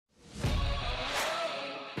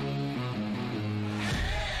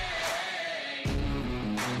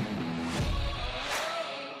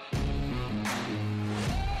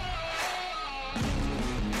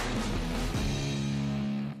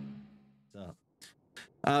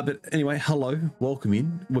But anyway, hello, welcome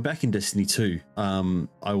in. We're back in Destiny 2.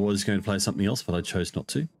 I was going to play something else, but I chose not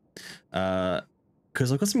to.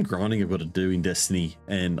 Because I've got some grinding I've got to do in Destiny,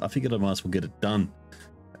 and I figured I might as well get it done.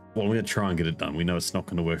 Well, we're going to try and get it done. We know it's not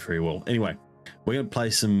going to work very well. Anyway, we're going to play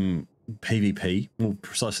some PvP, more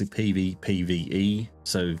precisely PvE.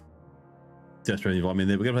 So, Death Stranding environment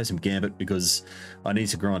there. We're going to play some Gambit because I need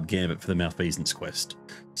to grind Gambit for the Malfeasance quest.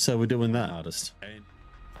 So we're doing that, artist.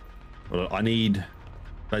 Well, I need...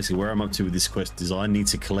 Basically, where I'm up to with this quest is I need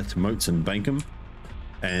to collect motes and bank them,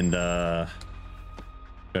 and go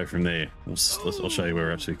from there. I'll show you where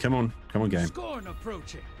we're up to. Come on, game.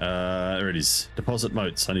 There it is. Deposit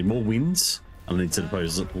motes. I need more wins. I need to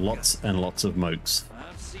deposit lots and lots of motes.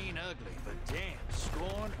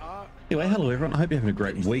 Anyway, hello everyone. I hope you're having a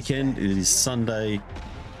great weekend. It is Sunday,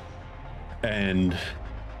 and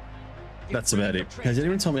that's about it. Has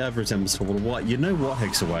anyone told me over resembles to Water White? You know what,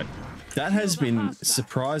 Hexaway? That has been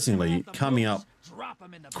surprisingly coming up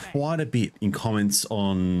quite a bit in comments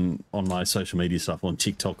on my social media stuff, on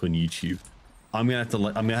TikTok, on YouTube. I'm gonna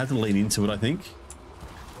have to lean into it, I think,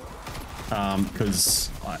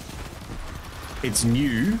 because it's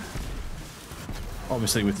new.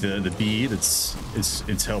 Obviously, with the beard,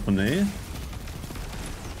 it's helping there.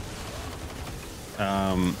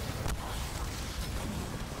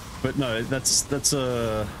 But no, that's not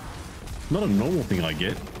a normal thing I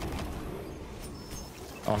get.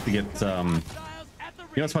 I have to get, you know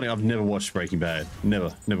what's funny? I've never watched Breaking Bad.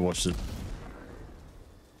 Never watched it.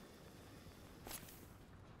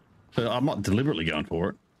 So I'm not deliberately going for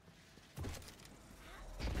it.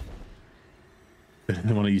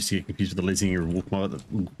 The one I used to get confused with the Lizzie or Wolf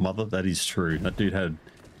Mother. That is true. That dude had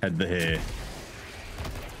the hair.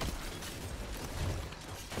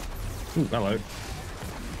 Ooh, hello.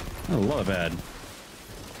 Oh, a lot of bad.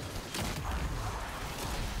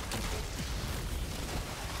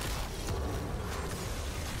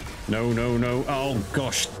 No, no, no. Oh,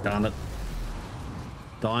 gosh, darn it.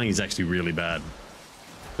 Dying is actually really bad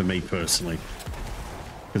for me personally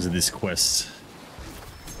because of this quest.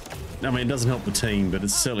 I mean, it doesn't help the team, but it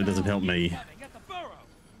certainly doesn't help me.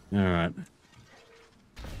 All right.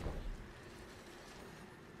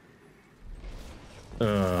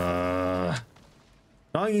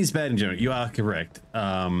 Dying is bad in general. You are correct.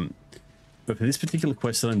 But for this particular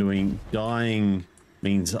quest that I'm doing, dying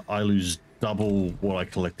means I lose double what I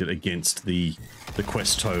collected against the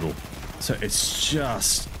quest total. So it's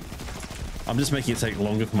just... I'm just making it take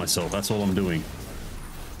longer for myself. That's all I'm doing.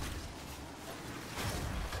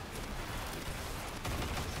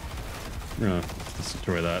 Oh, let's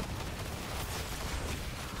destroy that.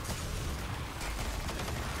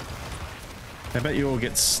 How about you all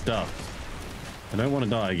get stuffed? I don't want to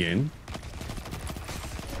die again.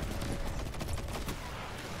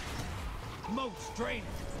 Mote's draining.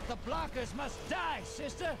 The blockers must die,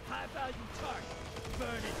 sister. High value target. Burn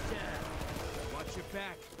it down. Watch your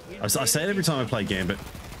back. I say it every time I play Gambit.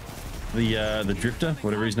 The drifter,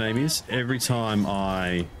 whatever his name is, every time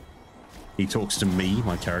he talks to me,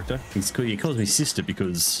 my character, he calls me sister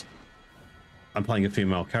because I'm playing a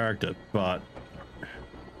female character, but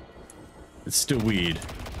it's still weird.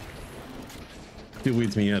 Still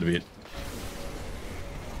weirds me out a bit.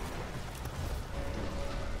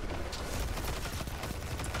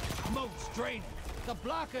 The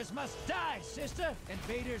blockers must die, sister.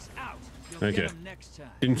 Invaders out. You'll okay. Get him next time.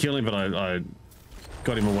 Didn't kill him, but I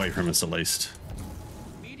got him away from us at least.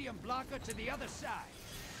 Medium blocker to the other side.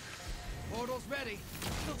 Portal's ready.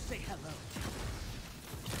 Go say hello.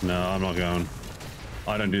 No, I'm not going.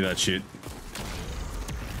 I don't do that shit.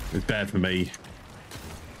 It's bad for me.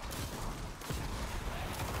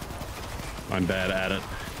 I'm bad at it.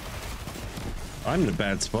 I'm in a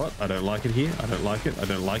bad spot. I don't like it here. I don't like it. I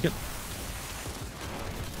don't like it.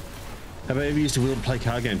 Have I ever used a wheel to play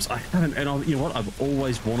card games? I haven't, and you know what? I've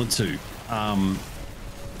always wanted to,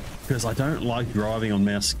 because I don't like driving on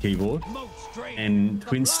mouse and keyboard, and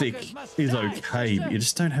twin stick is okay, but you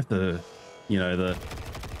just don't have the, you know, the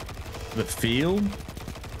feel.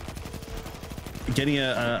 Getting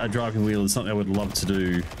a driving wheel is something I would love to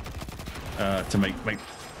do, to make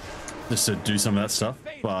just to do some of that stuff,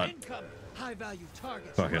 but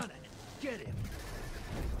fuck it.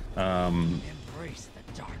 Embrace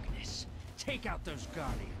the darkness. Take out those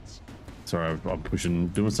guardians. Sorry, I'm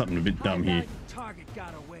doing something a bit dumb here. Target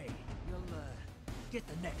got away. You'll get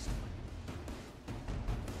the next one.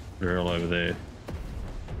 They're all over there.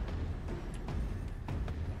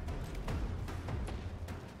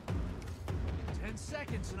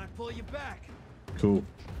 Seconds and I pull you back. Cool.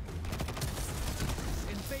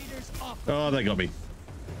 Invaders off. Oh, they got me.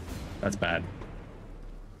 That's bad.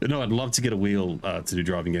 No, I'd love to get a wheel to do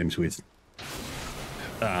driving games with.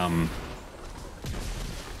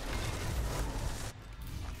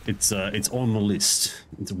 It's on the list.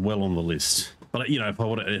 It's well on the list. But you know, if I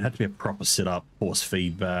want it had to be a proper setup, force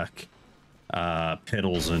feedback,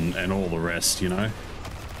 pedals, and all the rest. You know.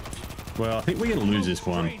 Well, I think we're gonna lose this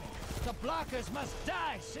one. The blockers must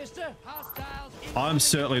die, sister. Hostiles. I'm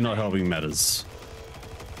certainly not helping matters.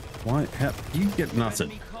 Why? How you get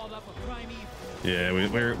nutted? Yeah,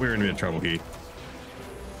 we're in a bit of trouble here.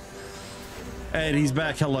 And he's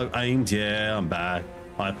back. Hello, Ames. Yeah, I'm back.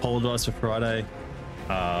 I apologize for Friday.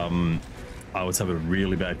 I was having a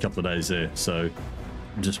really bad couple of days there, so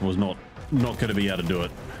just was not going to be able to do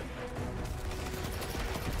it.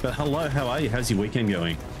 But hello, how are you? How's your weekend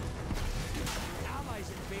going?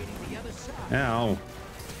 Ow.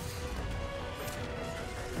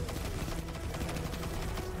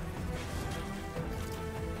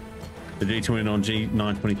 The G20 on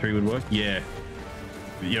G923 would work? Yeah.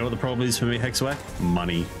 You know what the problem is for me, Hexaway?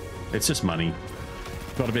 Money. It's just money.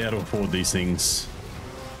 Got to be able to afford these things.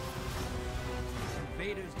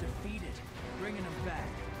 Invaders defeated, bringing them back.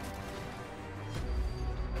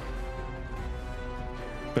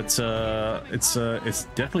 But it's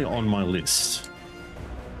definitely on my list.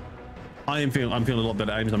 I'm feeling a lot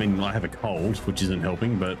better, Ames. I mean, I have a cold, which isn't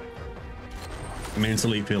helping, but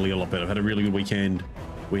mentally feeling a lot better. I've had a really good weekend.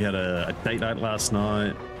 We had a date night last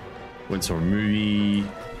night. Went saw a movie,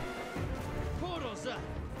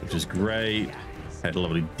 which is great. Had a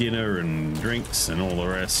lovely dinner and drinks and all the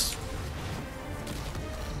rest.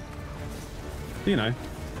 You know,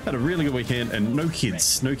 had a really good weekend and no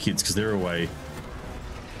kids because they're away.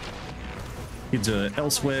 Kids are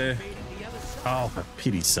elsewhere. Oh, for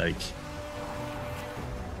pity's sake.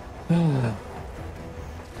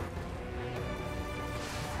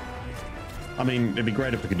 I mean, it'd be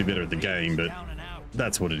great if we could do better at the game, but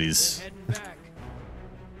that's what it is.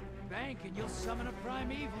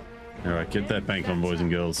 All right, get that bank on, boys and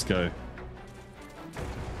girls. Go.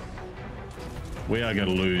 We are going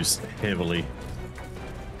to lose heavily.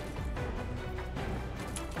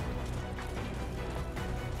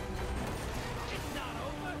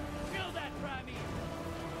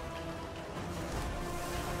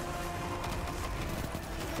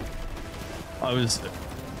 I was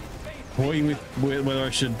toying with whether I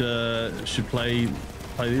should play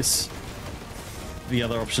this. The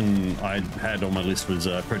other option I had on my list was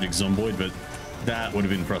Project Zomboid, but that would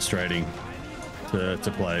have been frustrating to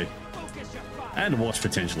play and watch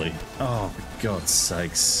potentially. Oh, for God's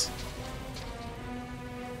sakes!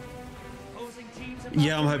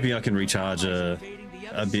 Yeah, I'm hoping I can recharge a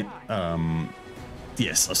bit.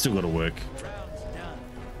 Yes, I still got to work.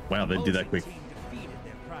 Wow, they did that quick.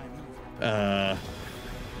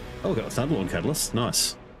 Oh, we got a Thunderlord Catalyst.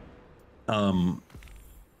 Nice. What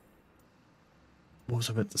was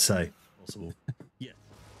I about to say? Possible. Yeah.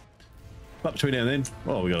 But between now and then,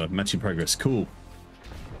 oh, we got a match in progress. Cool.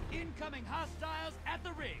 Incoming hostiles at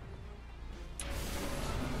the ring.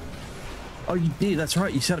 Oh, you did. That's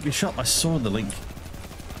right. You set up your shop. I saw the link.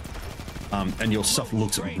 And your stuff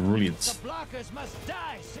looks brilliant. The blockers must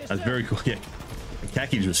die, sister. That's very cool. Yeah.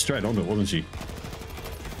 Khaki was straight onto it, wasn't she?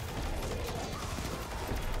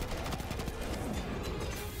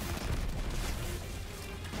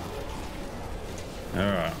 All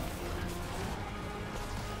right.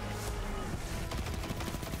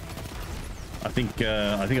 I think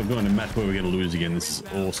I'm going to match where we're going to lose again. This is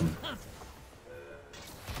awesome.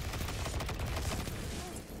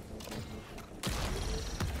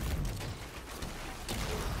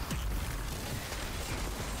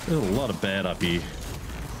 There's a lot of bad up here.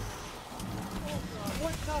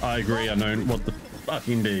 I agree. I know what the fuck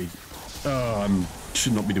indeed. Oh, I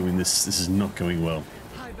should not be doing this. This is not going well.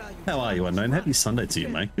 How are you, Unknown? Happy Sunday to you,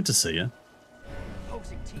 mate. Good to see you.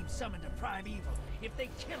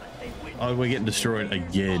 Oh, we're getting destroyed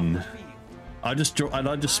again. I just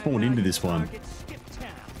spawned into this one.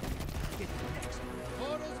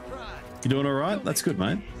 You doing all right? That's good,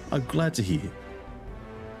 mate. I'm glad to hear.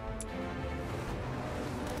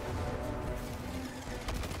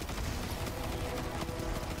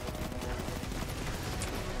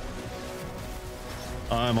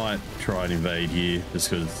 I might try and invade here just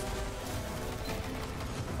because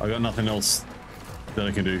I got nothing else that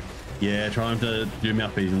I can do. Yeah, trying to do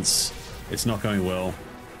Malfeasance. It's not going well.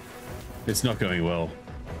 It's not going well.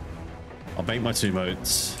 I'll bank my 2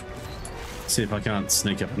 motes. See if I can't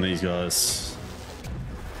sneak up on these guys.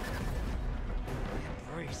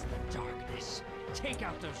 Embrace the darkness. Take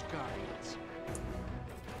out those guardians.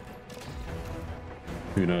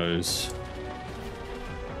 Who knows?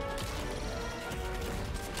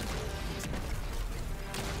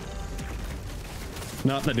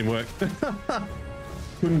 No, that didn't work.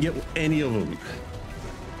 Couldn't get any of them.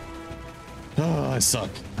 Oh, I suck.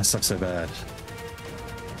 I suck so bad.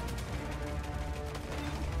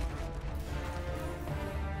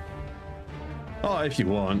 Oh, if you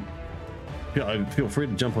want, feel free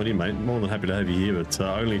to jump on in, mate. More than happy to have you here, but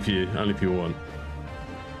only if you want.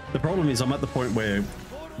 The problem is, I'm at the point where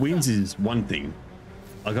wins is one thing.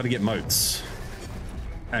 I got to get moats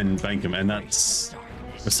and bank them, and that's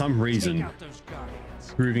for some reason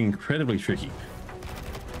proving incredibly tricky.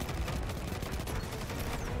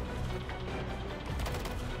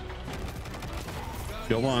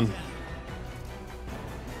 Got one.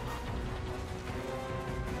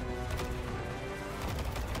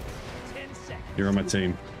 You're on my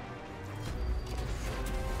team.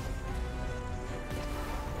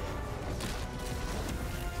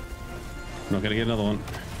 Not gonna get another one.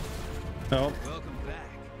 Oh,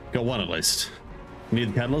 got one at least. Need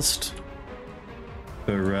the catalyst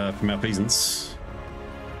for Malfeasance.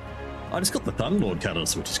 I just got the Thunderlord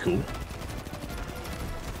catalyst, which is cool.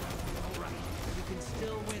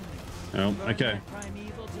 Oh, okay.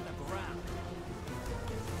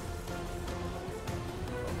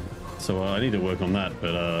 So I need to work on that,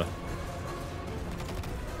 but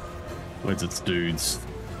where's its dudes?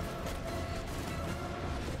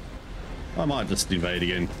 I might just invade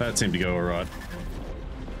again. That seemed to go all right.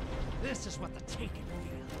 This is what the taken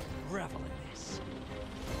feel. Revel in this.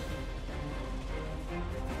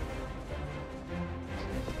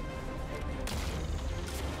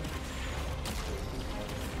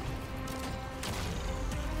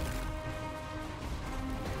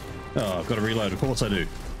 Oh, I've got to reload. Of course I do.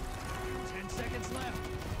 10 seconds left.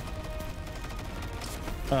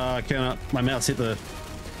 I cannot. My mouse hit my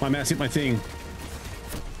thing.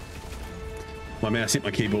 My mouse hit my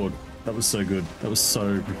keyboard. That was so good. That was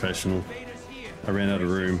so professional. I ran out of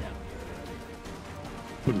room.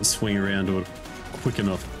 Couldn't swing around to it quick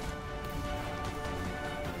enough.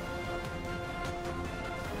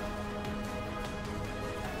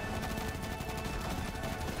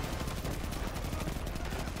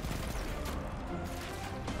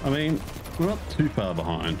 I mean, we're not too far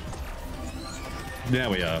behind. Now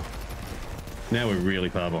we are. Now we're really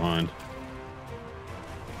far behind.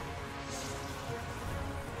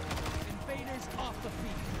 Invaders off the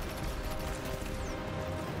field.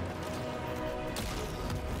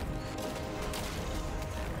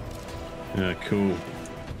 Yeah, cool.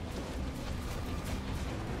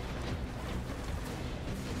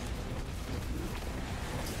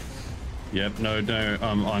 Yep, no,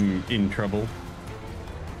 I'm in trouble.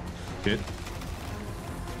 Good.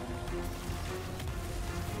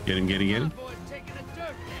 Get him, get him.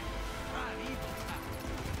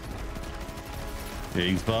 Yeah,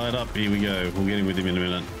 he's fired up. Here we go. We'll get him with him in a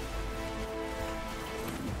minute.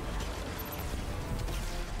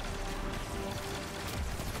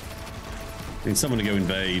 Need someone to go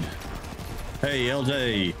invade. Hey,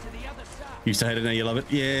 LJ. Used to hate it, now you love it.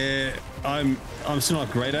 Yeah, I'm still not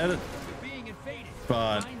great at it,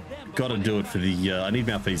 but gotta do it for the. I need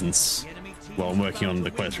Malfeasance. Well, I'm working on the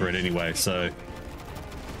quest for it anyway, so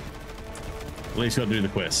at least gotta do the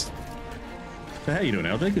quest. So how you doing,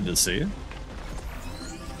 LJ? Good to see you.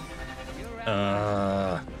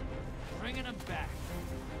 Bringing them back.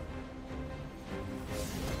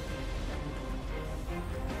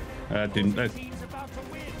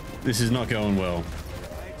 This is not going well.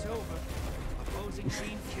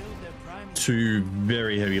 Two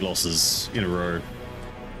very heavy losses in a row.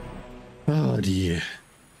 Oh dear.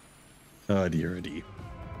 Oh dear, oh dear.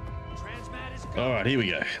 All right, here we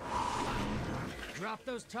go. Drop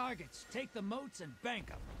those targets, take the moats and bank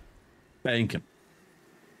them. Bank them.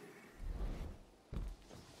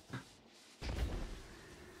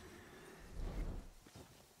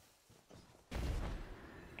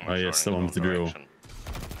 Oh yes, the one with the drill.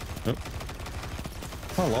 Oh.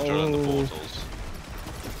 Hello.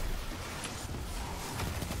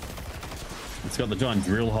 It's got the giant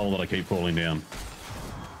drill hole that I keep falling down.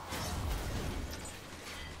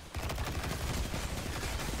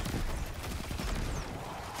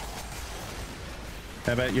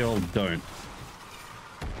 How about y'all don't?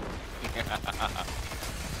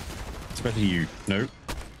 Especially you. Nope.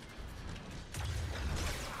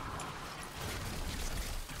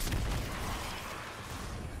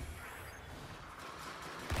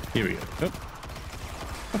 Here we go. Oh.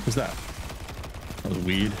 What was that? That was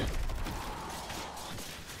weird.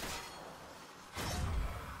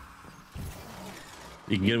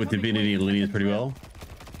 You can get it with Divinity and Lineage pretty well.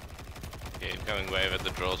 Yeah, incoming wave at the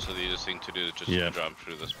drill, so the easiest thing to do is just jump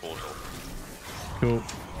through this portal. Cool.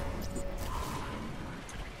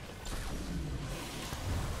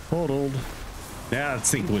 Portaled. Now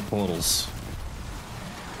it's synced with portals.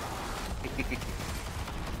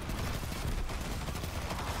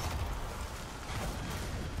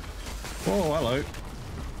 Oh, hello.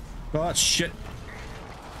 Oh, shit.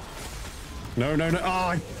 No, no, no.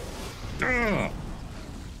 Oh, ugh.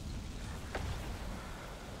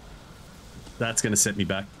 That's going to set me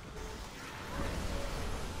back.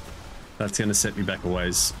 That's going to set me back a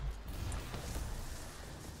ways.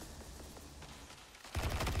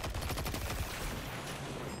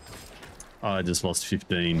 I just lost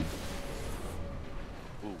 15.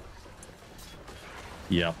 Ooh.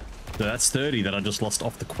 Yep. So that's 30 that I just lost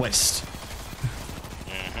off the quest.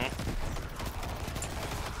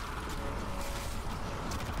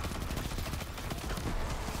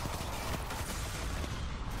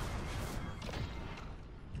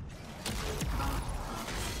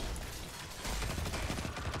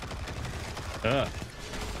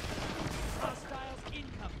 Hostiles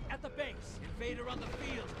incoming at the base. Invader on the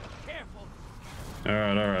field. Careful.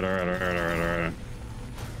 Alright.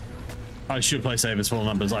 I should play save as full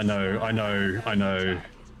numbers. I know.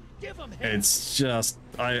 Give him hell. It's just,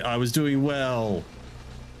 I was doing well.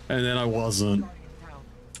 And then I wasn't.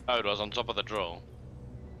 Oh, it was on top of the draw.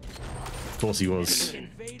 Of course he was.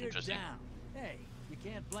 Invader Interesting. down. Hey, you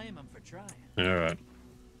can't blame him for trying. Alright.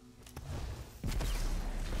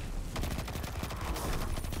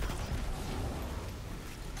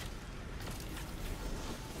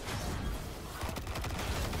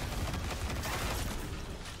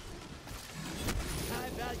 High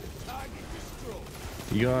value target destroyed.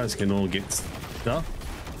 You guys can all get stuff.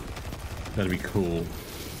 That'd be cool.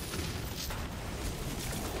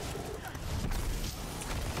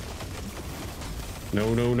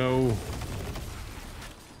 No, no, no.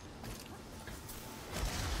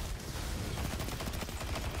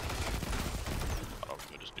 Oh,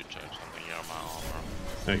 we just did change something here on my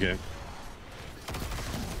armor. Okay.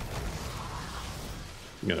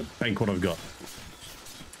 I'm gonna bank what I've got.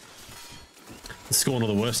 The Scorn are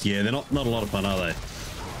the worst. Yeah, they're not a lot of fun, are they?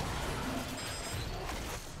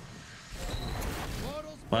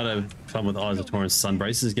 Might have fun with Eyes of Taurus sun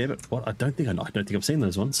braces, Gambit. What? I don't think I've seen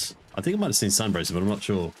those ones. I think I might have seen sun braces, but I'm not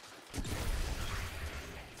sure.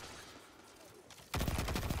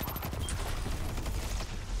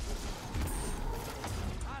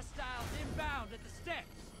 Hostiles inbound at the steps.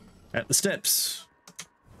 At the steps.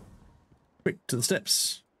 Quick to the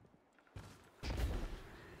steps.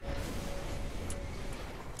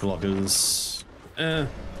 Blockers. Don't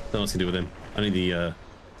know what to do with them. I need the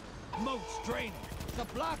Moats draining. The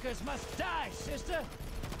blockers must die, sister.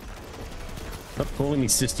 Stop calling me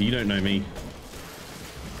sister, you don't know me.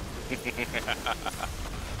 You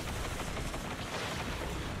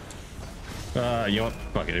know what?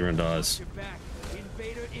 Fuck it, everyone dies. You're back.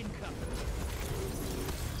 Invader incoming.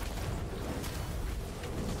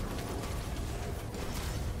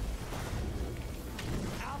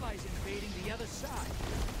 Allies invading the other side.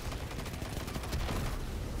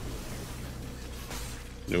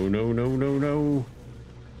 No, no, no, no, no.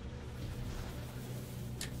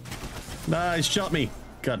 Nah, he shot me.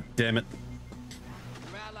 God damn it.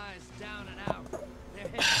 Your allies down and out. They're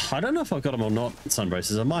heading. I don't know if I've got him or not, sun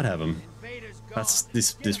braces. I might have him. Invaders gone. That's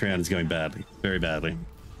this round is going badly. Very badly.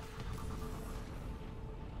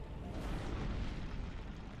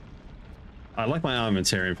 I like my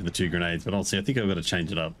armamentarium for the 2 grenades, but honestly, I think I've got to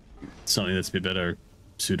change it up. Something that's a bit better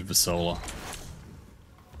suited for solar.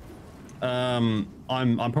 I'm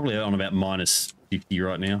probably on about minus 50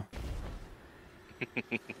 right now.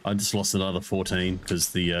 I just lost another 14 because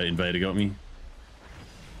the invader got me.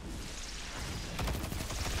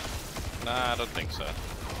 Nah, I don't think so.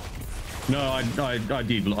 No, I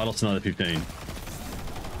did. I lost another 15. Incoming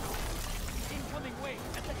wave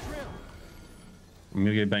at the drill. I'm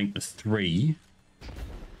gonna go bank the 3.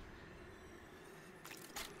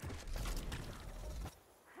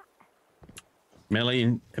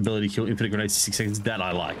 Melee ability to kill infinite grenades in 6 seconds. That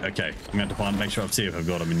I like. Okay, I'm gonna have to make sure I see if I've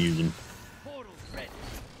got them and use them. Portals ready.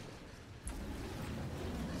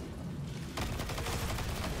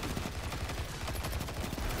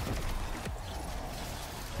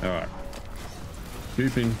 All right.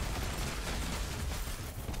 Scooping.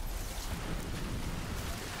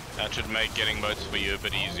 That should make getting moats for you a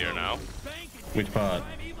bit easier now. Which part?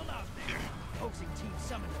 Prime evil out there. Opposing team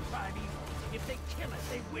summon the prime evil. If they kill it,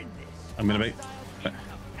 they win this. I'm gonna make. Hostiles incoming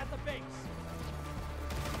at the base.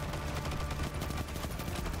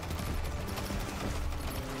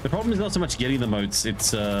 The problem is not so much getting the moats,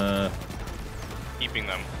 it's Keeping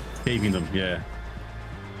them. keeping them. Yeah.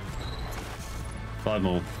 5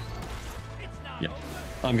 more. It's not Yeah. over.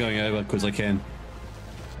 I'm going over because I can.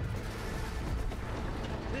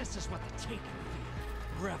 This is what the taking feels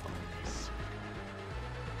Revel in this.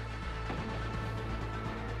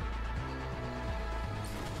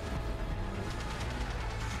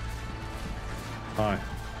 Hi.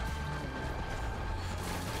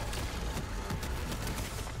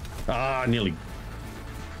 Ah, nearly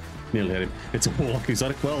had him. It's a warlock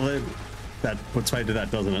exotic. Well, that puts fate to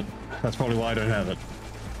that, doesn't it? That's probably why I don't have it.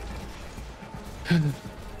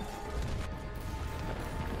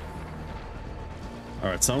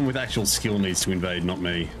 Alright, someone with actual skill needs to invade, not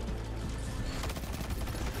me.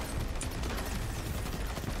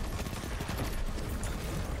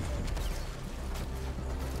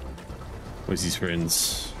 Where's his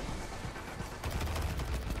friends?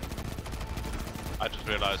 I just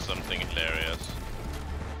realized something hilarious.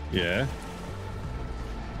 Yeah?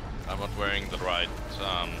 I'm not wearing the right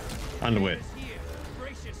Underwear.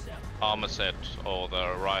 armor set or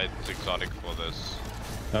the right exotic for this.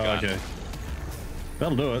 Oh, gun. okay.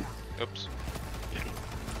 That'll do it. Oops.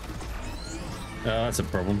 Oh, that's a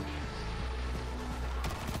problem.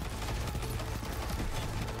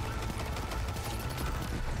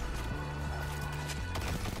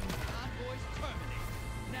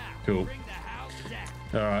 Cool.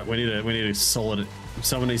 Alright, we need a solid...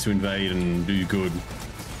 Someone needs to invade and do good.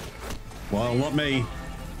 Well, not me.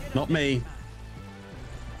 Not me.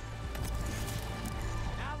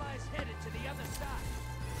 Allies headed to the other side.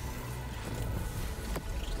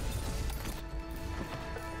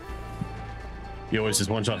 You always just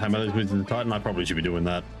one-shot hammer those wizards in the Titan. I probably should be doing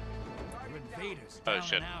that. Invaders Oh, down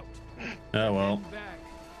shit. and out. Oh well. Back.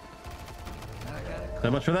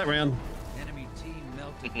 So much for that round. Enemy team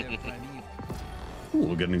melted their primeval. Ooh,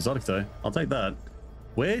 we'll get an exotic though. I'll take that.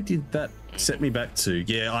 Where did that set me back to?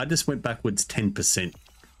 Yeah, I just went backwards 10%.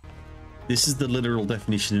 This is the literal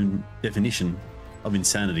definition of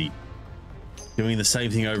insanity. Doing the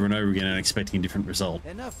same thing over and over again and expecting a different result.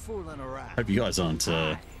 Enough fooling around. Hope you guys aren't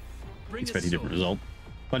expecting a different result.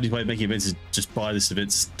 Bundy's way of making events is just buy this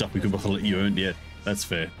event stuff we could let you earn. Yeah, that's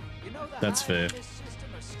fair. You know the That's fair. This system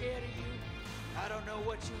are scared of you. I don't know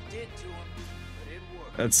what you did to them, but it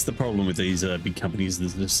worked. That's the problem with these big companies.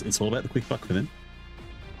 It's all about the quick buck for them.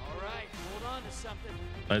 All right, hold on to something.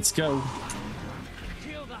 Let's go.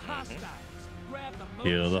 Kill the hostiles. Grab the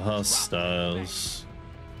Kill the moats, drop hostiles.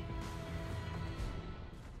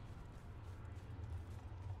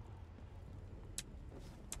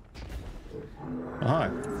 Oh, hi.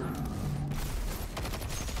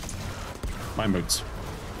 My moats.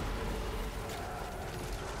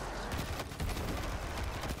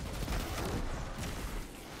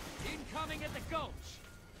 incoming at the gulch.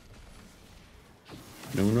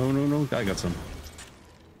 No. I got some.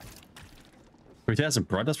 3,000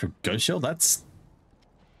 bright dust from Ghost Shell? That's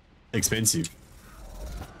expensive.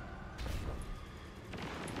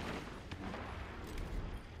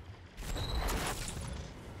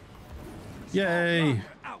 Yay!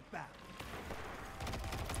 Outbound.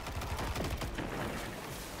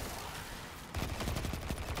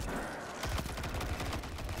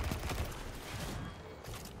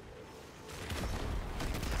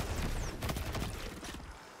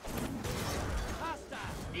 Hostile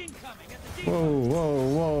incoming at the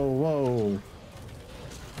Whoa.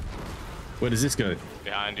 Where does this go?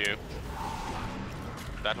 Behind you.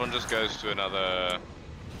 That one just goes to another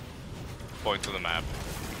point of the map.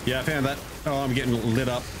 Yeah, I found that. Oh, I'm getting lit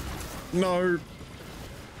up. No.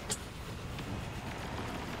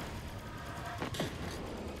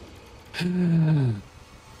 The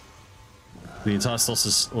entire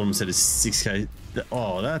sauce ornament set is 6k.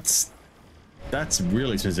 Oh, that's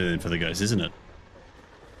really expensive for the ghost, isn't it?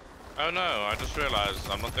 Oh no, I just realized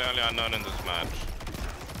I'm not the only unknown in this match.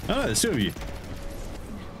 Oh no, there's two of you.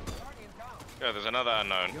 Yeah, there's another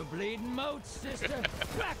unknown. You're bleeding moats, sister.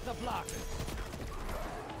 Crack the blockers.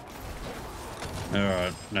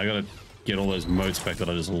 Alright, now I gotta get all those motes back that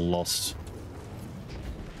I just lost.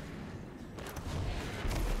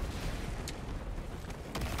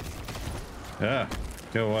 Yeah,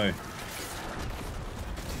 go away.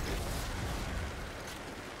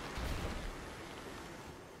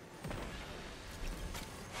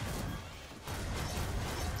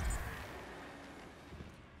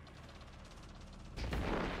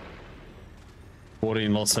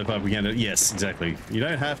 Lost so far. We count it. Yes, exactly. You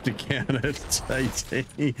don't have to count it,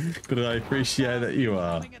 JT, but I appreciate that you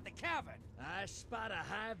are. Coming at the cavern. I spot a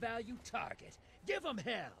high-value target. Give them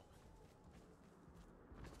hell.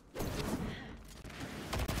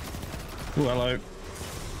 Oh, hello.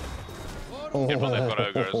 Oh, Careful, they've got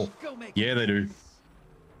ogres. Go make yeah, they do.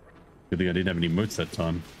 Good thing I didn't have any motes that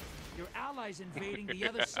time. your allies invading the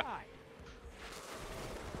other side.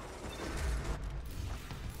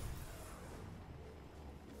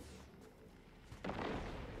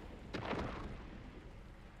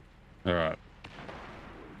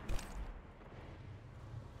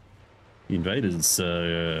 The invaders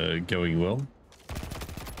going well.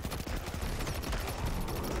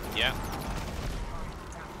 Yeah.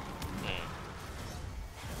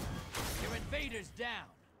 Your invaders down,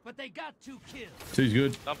 but they got 2 kills. Two's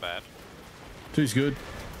good. Not bad. Two's good.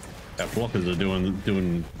 Our blockers are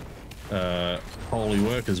doing holy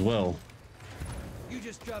work as well. You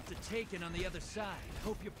just dropped a taken on the other side.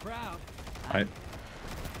 Hope you're proud. I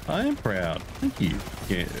am proud. Thank you,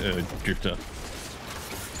 Drifter.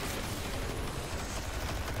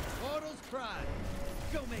 Portal's pride.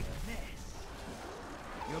 Go make a mess.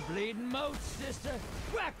 You're bleeding moats, sister.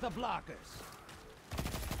 Whack the blockers.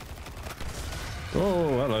 Oh,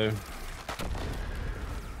 hello.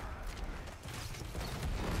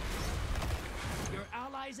 Your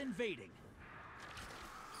allies invading.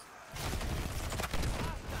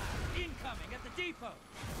 Incoming at the depot.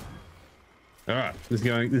 All right, this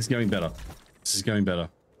is going better. This is going better.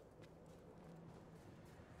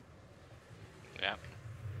 Yeah.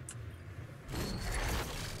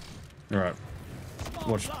 All right.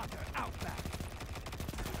 Small Watch. blocker out back.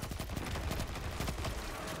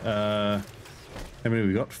 How many have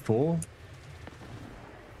we got? 4.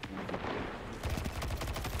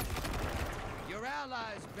 Your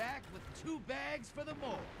allies back with 2 bags for the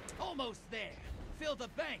more. Almost there. Fill the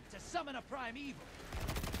bank to summon a primeval.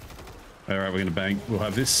 All right, we're gonna bank. We'll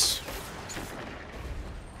have this.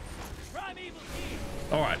 Primeval here.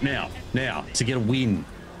 All right, now to get a win.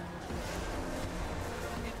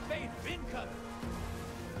 Invader incoming.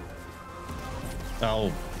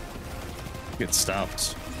 I'll get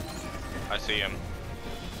stuffed. I see him.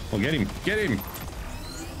 Well, get him. Get him.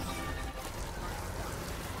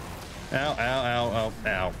 Ow, ow, ow, ow,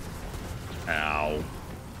 ow. Ow.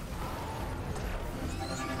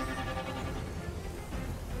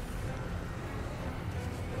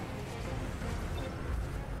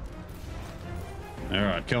 All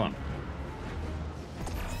right, come on.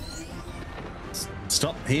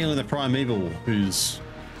 Stop healing the primeval, who's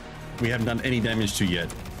we haven't done any damage to yet.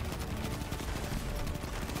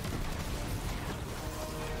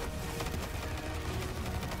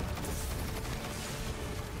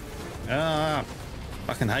 Ah,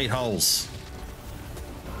 fucking hate holes.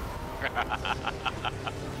 I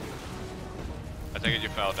take it you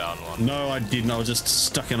fell down one. No, I didn't. I was just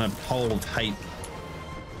stuck in a hole of hate.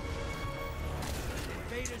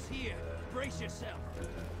 Invaders here. Brace yourself.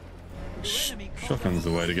 Your enemy Shotgun's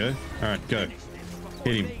the way to go. All right, go. Finish this before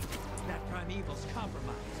Hit him. they- That primeval's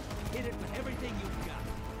compromised. Hit it with everything you've got.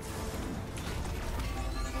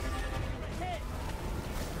 Ahead.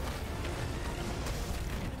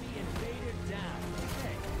 Enemy invader down.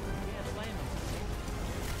 Hey, can't blame him.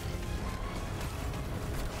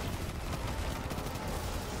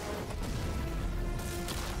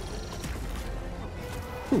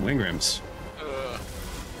 Ooh, engrams.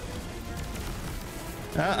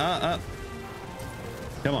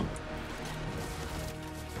 Come on.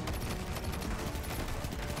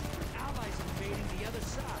 Allies invading the other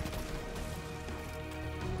side.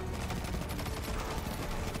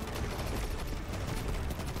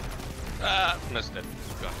 Missed it.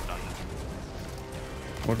 Got done.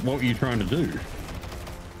 What were you trying to do?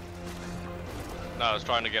 No, I was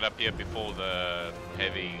trying to get up here before the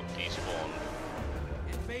heavy despawn.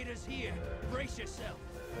 Invaders here. Brace yourself.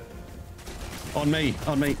 On me,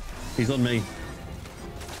 on me. He's on me.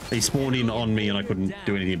 He spawned in on me and I couldn't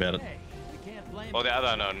do anything about it. Hey, you can't blame Well, the other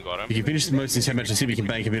unknown got You him. can finish the most in 10 matches, see if you can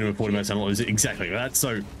bank a minimum of 40 matches and lose it. Exactly that.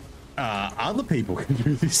 So, other people can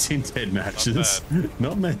do this in 10 matches.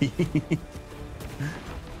 Not me.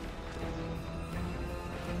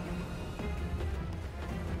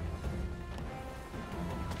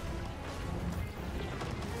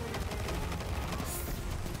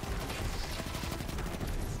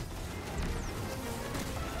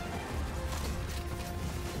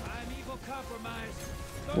 Primeval compromised.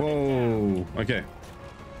 Whoa. Okay.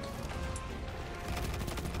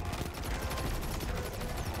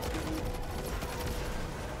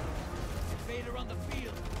 Invader on the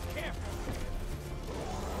field. Careful.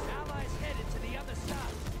 Allies headed to the other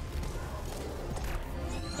side.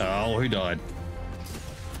 Oh, who died?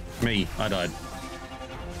 Me. I died.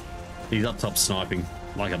 He's up top sniping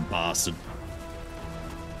like a bastard.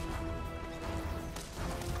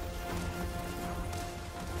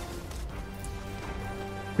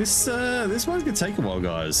 This one's gonna take a while,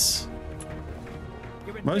 guys.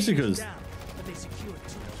 Your Mostly invaders 'cause down, but they secured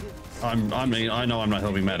 2 kills. I mean, I know I'm not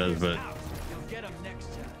helping matters, but Out. You'll get 'em next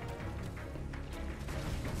time.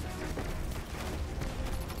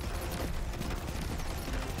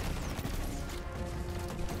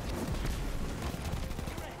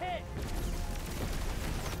 You're ahead.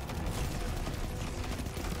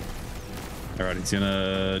 All right, he's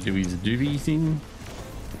gonna do his doobie thing.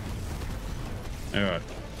 All right.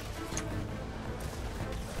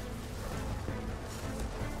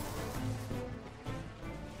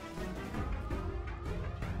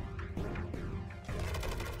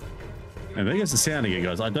 And there goes the sound again,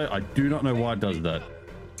 guys. I do not know why it does that.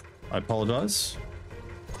 I apologize.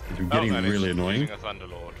 It's getting really annoying. A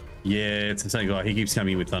Thunderlord. Yeah, it's the same guy. He keeps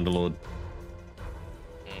coming with Thunderlord.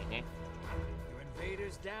 Your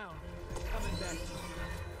invaders down. Coming back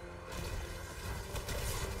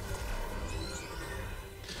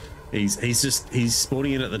to you. He's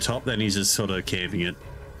spawning it at the top, then he's just sort of camping it.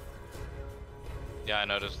 Yeah, I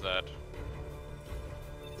noticed that.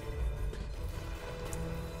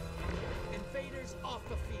 Invaders off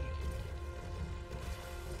the field.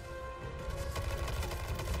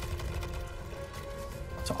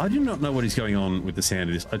 So I do not know what is going on with the sound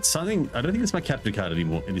of this. It's something. I don't think it's my capture card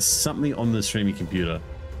anymore. It is something on the streaming computer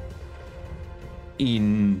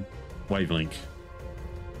in Wavelink.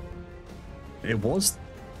 It was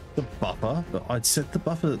the buffer, but I'd set the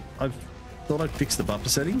buffer. I thought I'd fix the buffer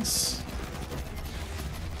settings.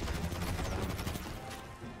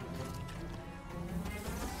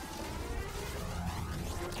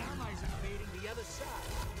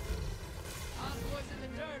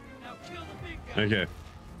 Okay.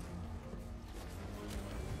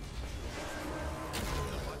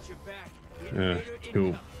 Yeah,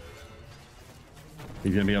 cool.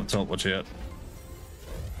 He's gonna be up top, watch out.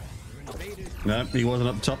 No, he wasn't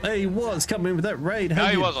up top. Hey, he was coming in with that raid. How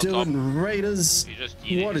you doing, Raiders?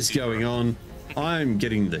 What is going on? I'm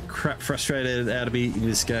getting the crap frustrated out of me in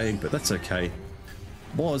this game, but that's okay.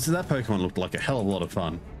 That Pokemon looked like a hell of a lot of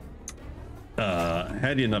fun.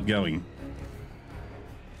 How do you end up going?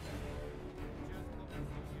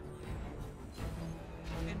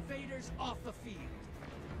 Invaders off the field.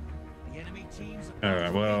 The enemy teams. All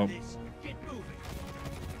right, well, Get moving.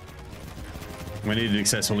 we need to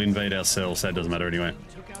successfully invade ourselves. That doesn't matter anyway.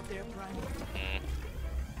 Took out their primary.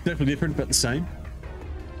 Definitely different, but the same.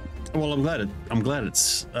 Well, I'm glad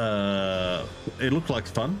it's. It looked like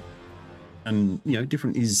fun, and you know,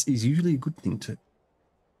 different is usually a good thing too.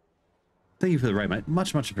 Thank you for the raid, mate.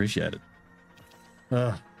 Much appreciated.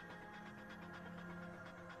 Well,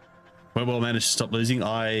 managed to stop losing.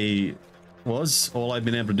 All I've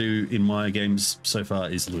been able to do in my games so far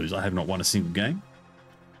is lose. I have not won a single game.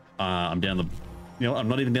 I'm down the, I'm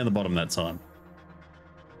not even down the bottom that time.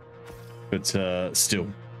 But still,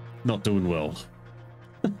 not doing well.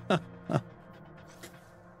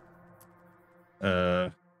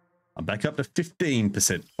 I'm back up to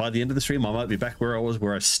 15%. By the end of the stream, I might be back where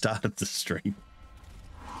I started the stream.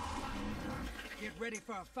 Get ready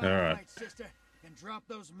for a fight, sister, and drop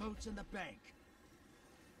those moats in the bank.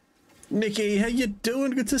 Nikki, how you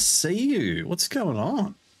doing? Good to see you. What's going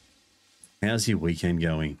on? How's your weekend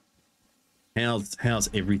going? How's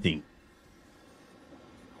everything?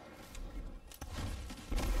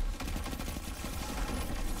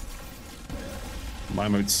 My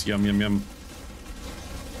moats, yum yum yum.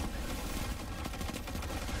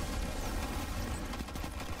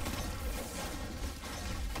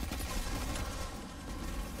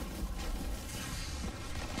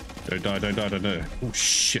 Don't die. Oh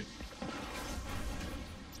shit.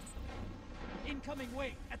 Incoming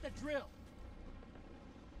weight at the drill.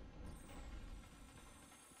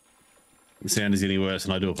 The sound is getting worse,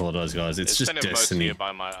 and I do apologize, guys. It's just Destiny.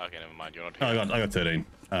 By my, okay, never mind. You're not here. I got 13.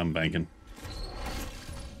 I'm banking.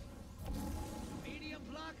 Medium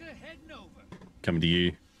blocker heading over. Coming to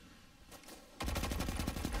you.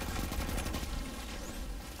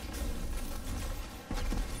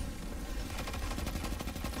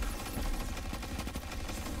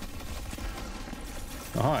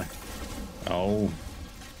 Oh, hi. Oh.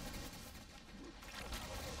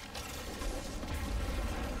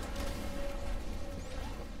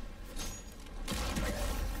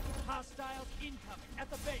 Hostiles incoming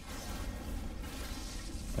at the base.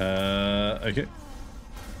 Okay.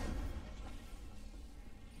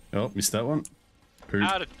 Oh, missed that one. Poop.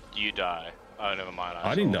 How did you die? Oh, never mind.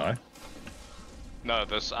 I didn't die. No,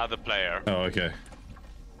 this other player. Oh, okay.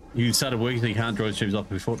 You started working, so you can't draw streams off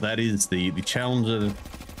before. That is the challenge of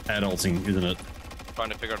adulting, isn't it? Trying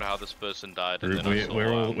to figure out how this person died, and then I saw,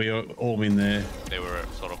 we're all in there. They were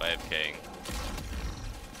sort of AFKing.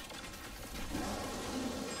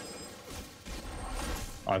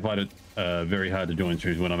 I find it very hard to join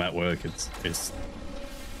streams when I'm at work. It's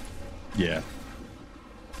yeah.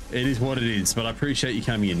 It is what it is, but I appreciate you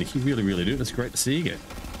coming in, Nick. You really, really do. It's great to see you again.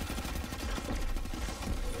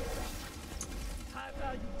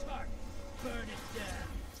 Burn it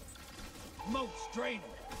down. Moats draining.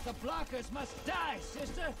 The blockers must die,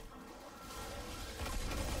 sister.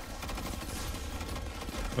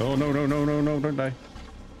 Oh, no, no, no, no, no, don't die.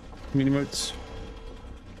 Mini motes.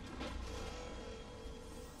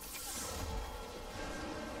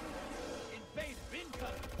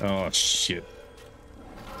 Oh, shit.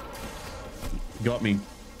 Got me.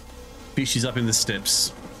 Fishy's up in the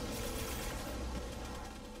steps.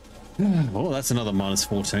 Oh, that's another minus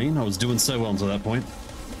 14. I was doing so well until that point.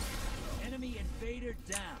 Enemy invader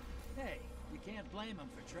down. Hey, we can't blame him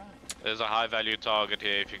for trying. There's a high value target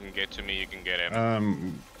here. If you can get to me, you can get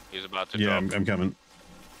him. He's about to drop. I'm coming.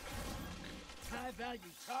 High value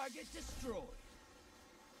target destroyed.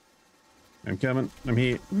 I'm coming. I'm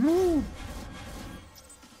here.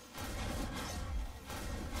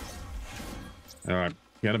 All right,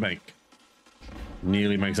 got a bank.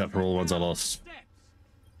 Nearly makes up for all the ones I lost.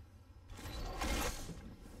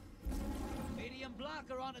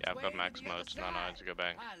 Yeah, I've got max modes. No, I need to go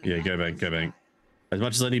back. Yeah, go back, go back. As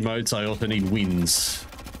much as I need modes, I also need wins.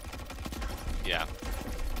 Yeah.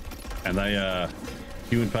 And they are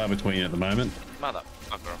few and far between at the moment.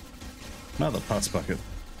 Motherfucker. Mother putz bucket.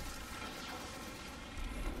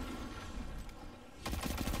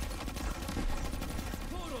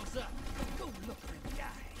 Portals up. Go look for the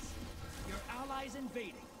guys. Your allies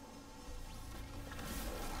invading.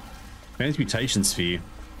 Transmutation sphere.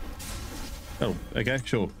 Oh, okay,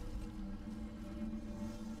 sure.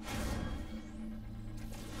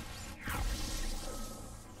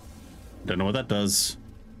 Don't know what that does.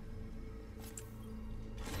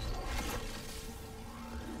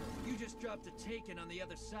 You just dropped a taken on the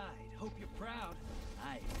other side. Hope you're proud.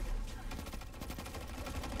 I am.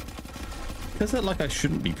 Says that like I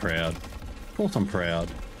shouldn't be proud. Of course I'm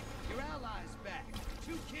proud. Your allies back.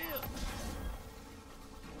 2 kills.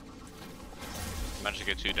 Managed to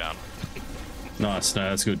get 2 down. Nice, no,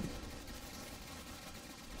 that's good.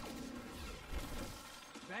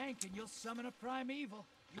 Bank and you'll summon a primeval.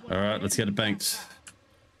 Alright, let's get it banked.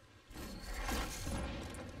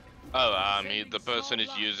 Oh, the person is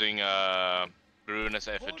using ruinous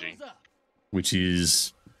effigy. Which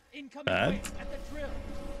is bad?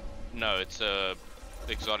 No, it's a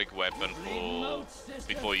exotic weapon for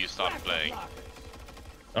before you start playing.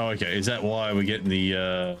 Oh, okay. Is that why we're getting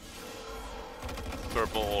the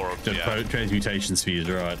Purple orbs, the yeah. transmutation spheres,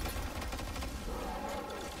 right?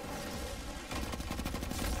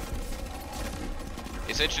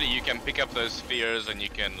 Essentially, you can pick up those spheres and you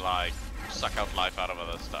can like suck out life out of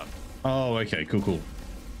other stuff. Oh, okay, cool, cool.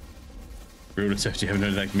 Real safety, haven't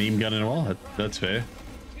heard that meme gun in a while. That's fair.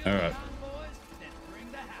 All right.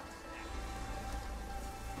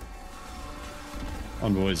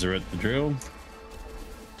 Envoys are at the drill.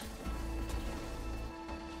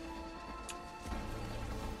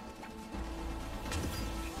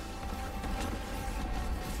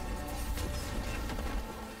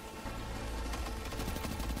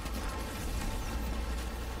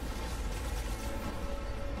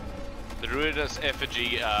 The ruinous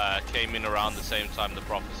effigy came in around the same time the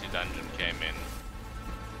prophecy dungeon came in.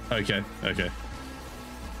 Okay, okay.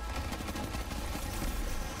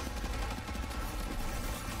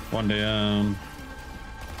 One down.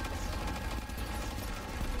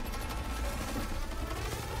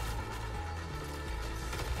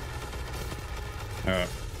 All right.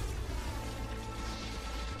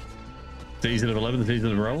 Season of 11, the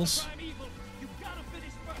season of rolls.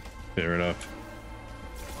 Fair enough.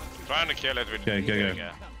 Trying to kill it with go.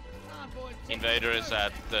 Invader is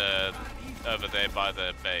at the over there by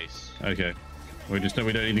the base. Okay. We don't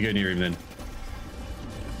need to go near him then.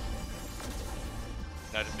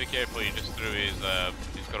 Now just be careful, you just threw his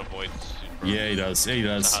he's got a void. Yeah, he does. He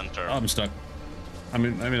does. Hunter. I'm stuck. I'm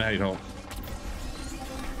in a hate hole.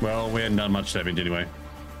 Well, we hadn't done much damage anyway.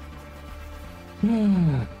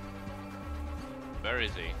 Where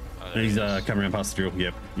is he? Oh, He's coming around past the drill.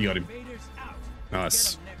 Yep, you got him.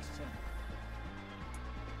 Nice.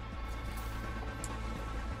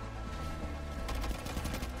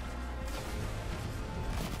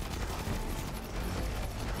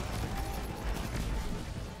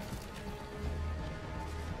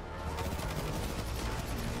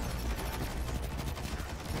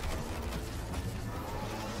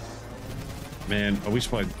 Man, I wish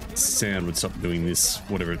my sound would stop doing this,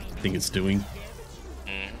 whatever thing it's doing.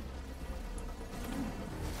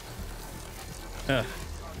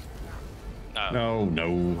 No,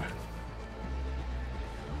 no.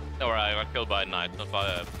 Alright, I got killed by a knight, not by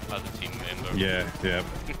a team member. Yeah, yeah.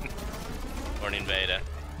 Or an invader.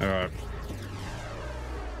 Alright.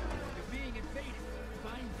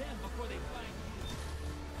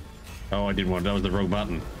 Oh, I did one. That was the wrong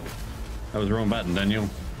button. That was the wrong button, Daniel.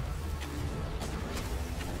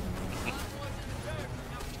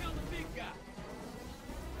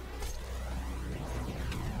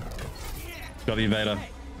 Got the invader. Hey,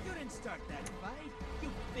 you didn't start that fight. You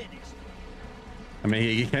finished. I mean,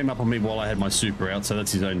 he came up on me while I had my super out, so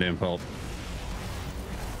that's his own damn fault.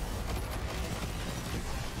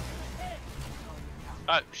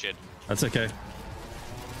 Oh, shit. That's okay.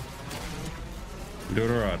 You're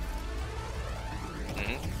doing all right.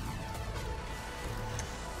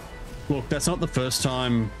 Look, that's not the first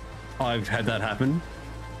time I've had that happen.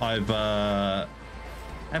 I've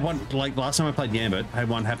had one, like last time I played Gambit, I had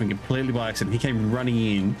one happen completely by accident. He came running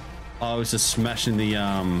in. I was just smashing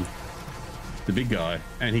the big guy,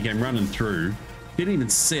 and he came running through. Didn't even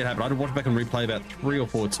see it happen. I had to watch back and replay about 3 or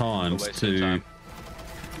 4 times to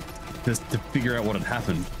figure out what had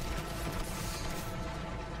happened.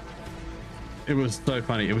 It was so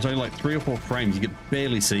funny. It was only like 3 or 4 frames. You could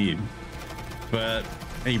barely see him, but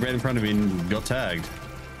he ran in front of me and got tagged.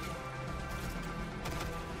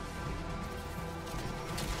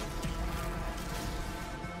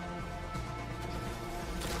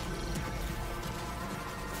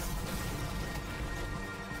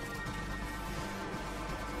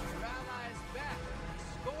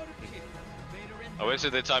 I wish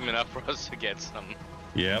they time enough for us to get some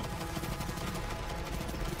Yep.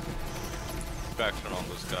 traction on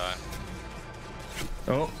this guy.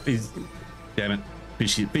 Oh, he's... Damn it.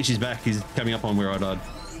 Fishy's back. He's coming up on where I died.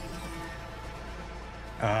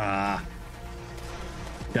 Ah.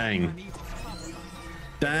 Dang.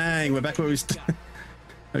 Dang, we're back where we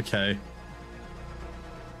Okay.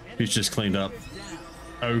 He's just cleaned up.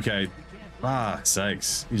 Okay. Ah,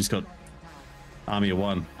 sakes. You just got army of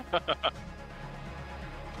one.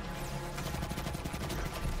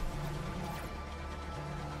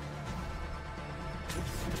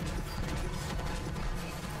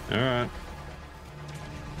 All right.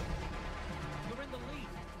 You're in the lead.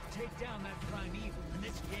 Take down that prime evil, and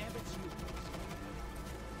this Gambit's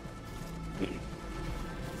yours.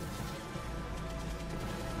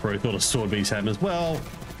 Probably thought a sword beats hammers. Well,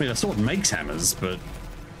 I mean, a sword makes hammers, but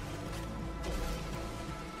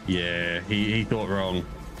yeah, he thought wrong. Your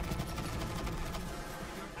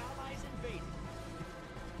allies invaded.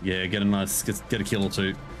 Yeah, get a nice, get a kill or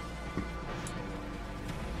two.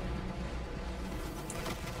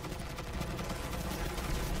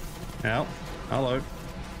 Out. Hello. Your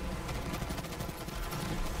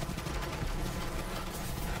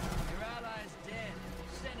allies dead.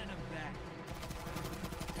 Sending them back.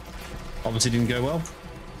 Obviously didn't go well.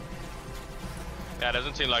 Yeah, it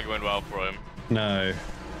doesn't seem like it went well for him. No.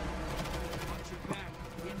 Watch your back.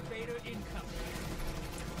 Invader incoming.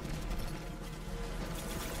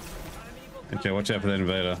 Prime evil Okay, watch out for that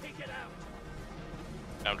invader. Take it out.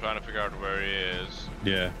 I'm trying to figure out where he is.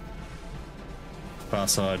 Yeah. Far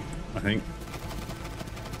side, I think.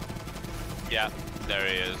 Yeah, there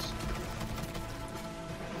he is.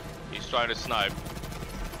 He's trying to snipe.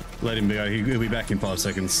 Let him go. He'll be back in 5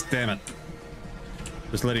 seconds. Damn it.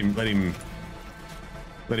 Just let him return.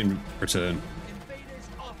 Invaders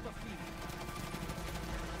off the field.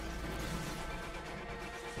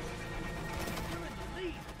 You're in the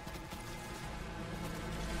lead.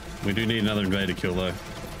 We do need another invader kill though.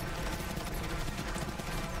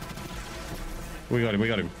 We got him, we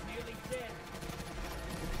got him. Nearly dead.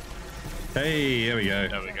 Hey, there we go.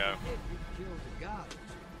 There we go. You killed the gods.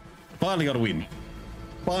 Finally got a win.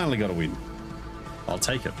 Finally got a win. I'll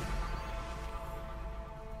take it.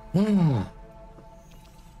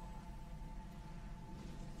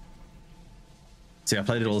 See, I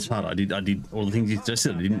played it all as hard. I did all the things you just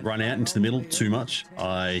said. I didn't run out into the middle too much.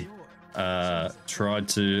 I tried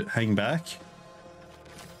to hang back,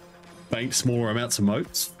 bank smaller amounts of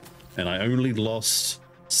motes, and I only lost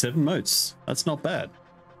 7 motes. That's not bad.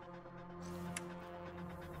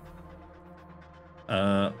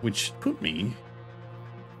 Which put me...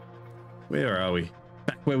 Where are we?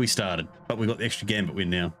 Back where we started, but we got the extra Gambit win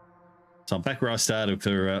now. So I'm back where I started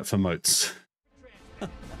for motes.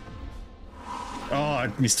 Oh, I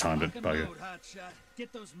mistimed it, bugger. Hotshot.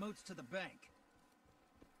 Get those moats to the bank.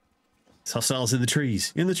 Hostiles in the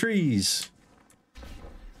trees. In the trees.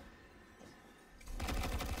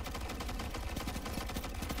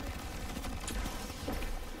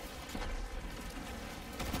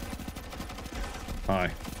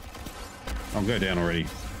 Hi. I'll go down already.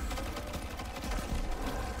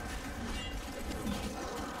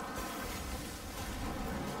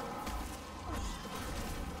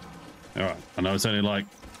 All right. I know it's only like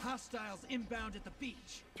Hostiles inbound at the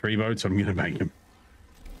beach. 3 votes. I'm gonna make them.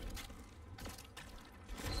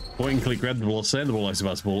 Point and click, grab the ball, sand the ball like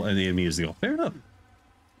a ball, and the enemy is the goal. Fair enough.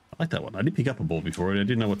 I like that one. I did pick up a ball before, and I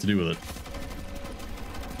didn't know what to do with it.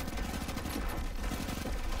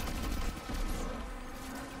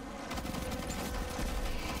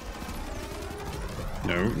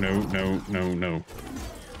 No, no, no, no, no.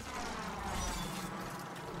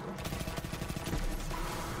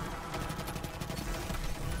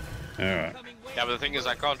 Alright. Yeah, but the thing is,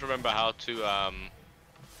 I can't remember how to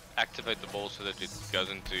activate the ball so that it goes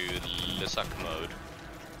into the suck mode.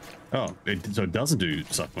 Oh, so it doesn't do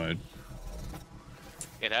suck mode.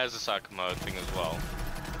 It has a suck mode thing as well.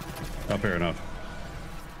 Oh, fair enough.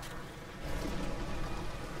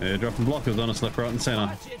 They're dropping blockers on us left, right, and center.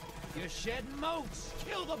 Watch it. You're shedding moats.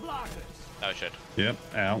 Kill the blockers. Oh shit. Yep,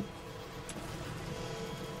 ow.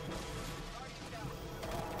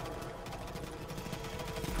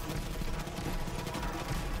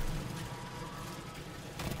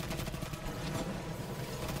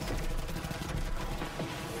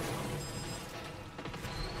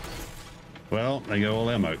 Well, they go all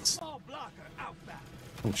our moats. All blocker outback.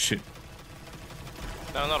 Oh shit.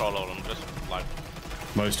 No, not all of them, just like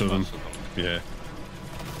Most of them. most of them. Yeah.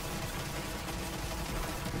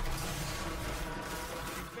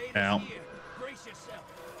 Invaders Ow. here. Brace yourself.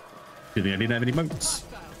 Good thing I didn't have any moats.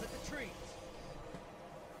 Hostiles at the trees.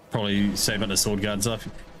 Probably save up the sword guards up.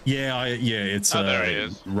 Yeah, it's Oh, there he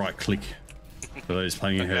is. right click for those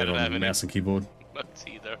playing Okay, I ahead don't have on any. mouse and keyboard. Not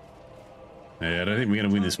either. Yeah, I don't think we're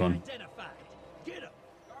gonna win this one. Identified. Get him.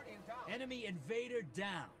 Enemy invader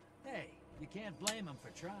down. Hey, you can't blame him for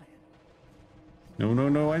trying. No, no,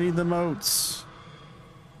 no, I need the moats.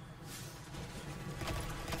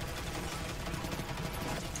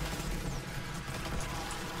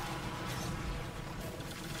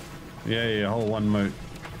 Yeah, hold one moat.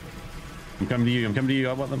 I'm coming to you, I'm coming to you,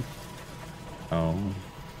 I want them. Oh.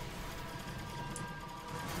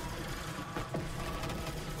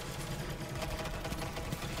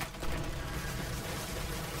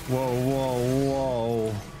 Whoa, whoa,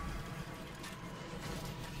 whoa.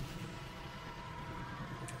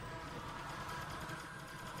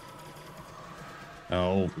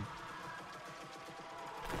 Oh.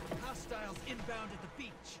 Hostiles inbound at the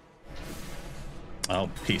beach. Oh,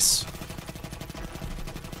 piss.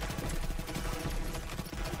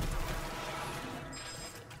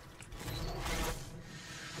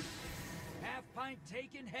 Half pint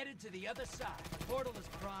taken, headed to the other side. Portal is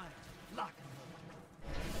primed. Lock and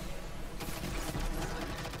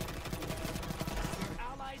load. Your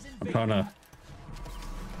allies invaded. Kinda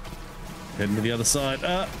heading to the other side.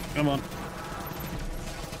 Come on.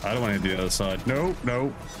 I don't want to do the other side. No,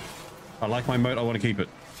 no. I like my moat. I want to keep it.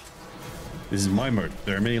 This is my moat.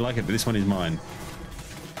 There are many like it, but this one is mine.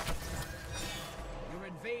 Your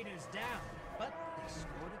invaders down, but they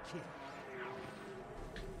scored a kill.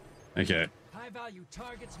 Okay. High value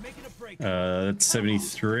targets making a break. That's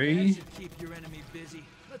 73. That should keep your enemy busy.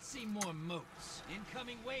 Let's see more moats.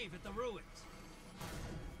 Incoming wave at the ruins.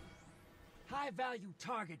 High value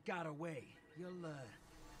target got away. You'll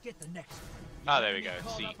get the next one. Ah, there we go.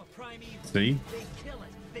 Called See. up a prime evil. See? They kill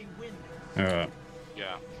it. They win. Alright.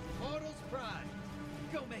 Yeah. Portal's prime.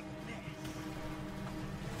 Go make a mess.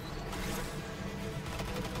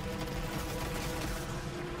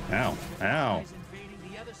 Ow. Ow. Guys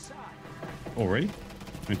invading the other side. Already?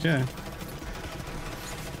 Okay.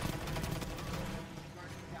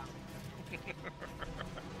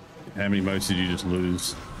 How many moats did you just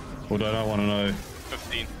lose? Or do I not want to know?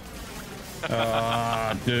 15.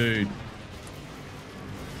 Ah, dude.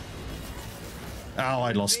 Oh,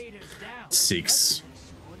 I lost Invaders down. 6. They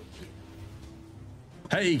scored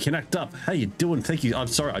a kill. Hey, connect up. How you doing? Thank you. I'm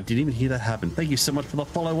sorry, I didn't even hear that happen. Thank you so much for the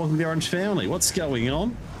follow. Welcome to the Orange family. What's going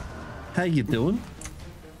on? How you doing?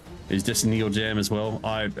 Is Destiny your jam as well?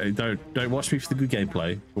 I don't watch me for the good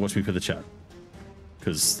gameplay, but watch me for the chat.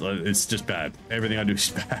 Because it's just bad. Everything I do is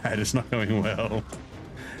bad. It's not going well.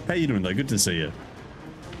 How you doing though? Good to see you.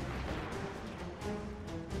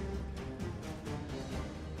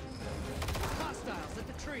 Hostiles at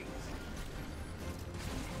the trees.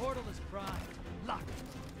 Portal is primed. Lock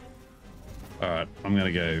it. All right, I'm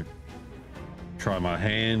gonna go try my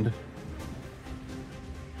hand.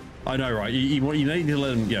 I know, right? You need to let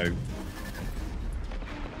them, You're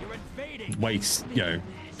invading. waste,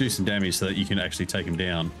 do some damage so that you can actually take him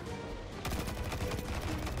down.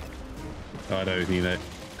 Oh, I don't need that.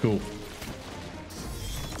 Cool.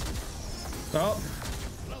 Oh.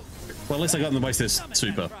 Well, at least I got in the waste this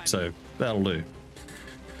super, so that'll do.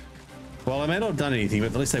 Well, I may not have done anything,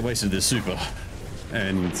 but at least they wasted their super.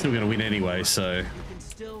 And still going to win anyway, so You can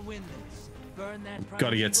still win this. Burn that prime got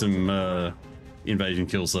to get evil. some invasion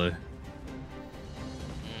kills though.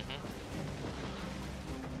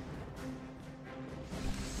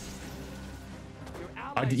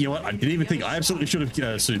 Your You know what? I didn't even think. I absolutely should have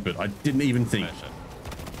supered. I didn't even think Smash it.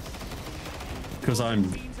 because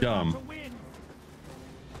I'm dumb.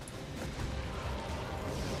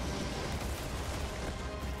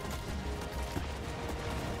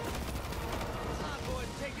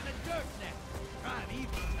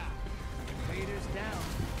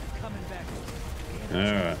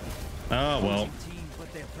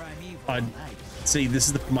 I see. This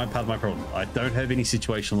is my part of my problem. I don't have any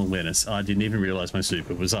situational awareness. I didn't even realize my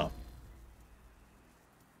super was up.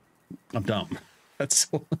 I'm dumb. That's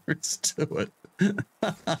all there is to it.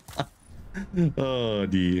 Oh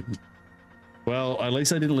dear. Well, at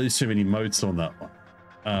least I didn't lose too many motes on that one.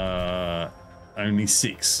 Only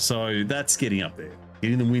 6, so that's getting up there.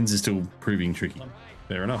 Getting the wins is still proving tricky.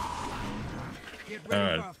 Fair enough. Get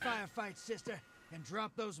ready for a firefight, sister, and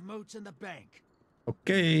drop those motes in the bank.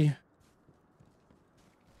 Okay.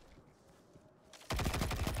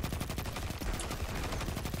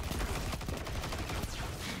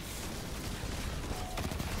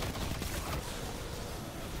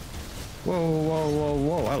 Whoa, whoa, whoa,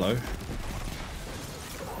 whoa, hello.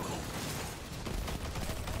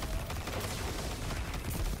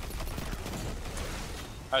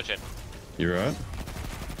 Oh shit. You right?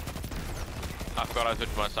 I forgot I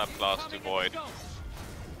switched my subclass to void.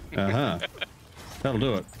 Uh-huh. That'll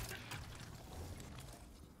do it.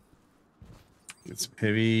 Get some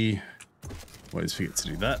heavy. Always forget to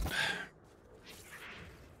do that.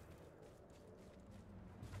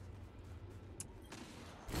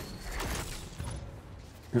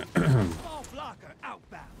 Small blocker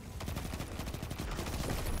outbound.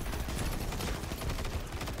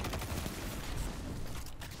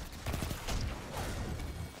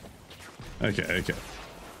 Okay, okay.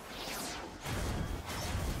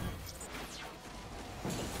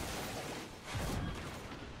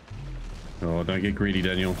 Oh, don't get greedy,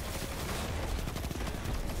 Daniel.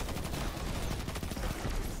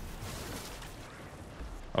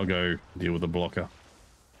 I'll go deal with the blocker.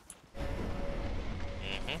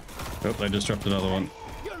 Oh, they just dropped another one.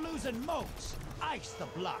 You're losing motes. Ice the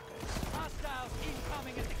blockers. Hostiles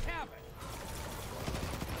incoming at the cavern.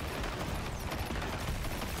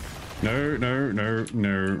 No, no, no,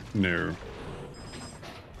 no, no.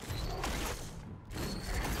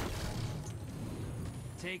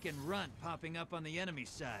 Take and run popping up on the enemy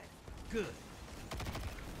side. Good.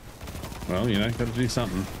 Well, you know, gotta do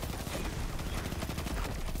something.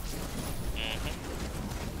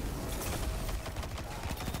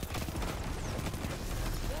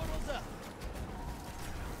 Portals up.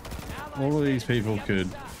 Allies All of these headed to people the other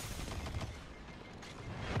could. side.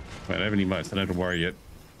 Wait, I don't have any motes. I don't have to worry yet.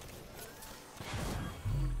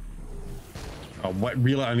 Oh, what?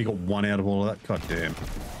 Really? I only got 1 out of all of that? God damn.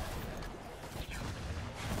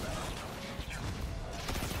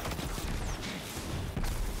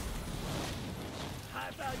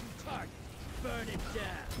 High value target. Burn it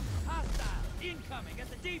down. Hostile incoming at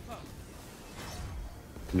the depot.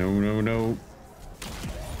 No, no, no.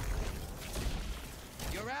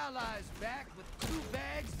 Your allies back with 2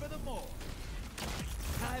 bags for the more.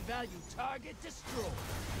 High value target destroyed.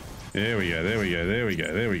 There we go, there we go, there we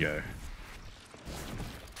go, there we go.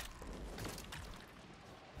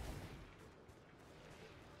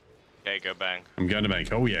 Okay, go bang. I'm going to bank.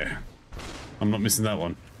 Oh, yeah. I'm not missing that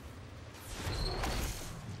one.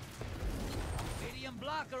 Medium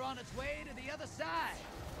blocker on its way to the other side.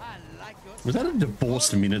 I like your Was that a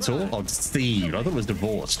divorced Minotaur? Oh, Steve. I thought it was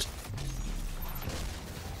divorced.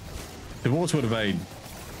 Divorce would have made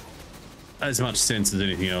as much sense as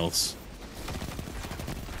anything else.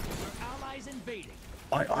 Your allies invading.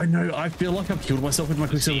 I know. I feel like I've killed myself with my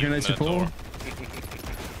quicksilver grenades before.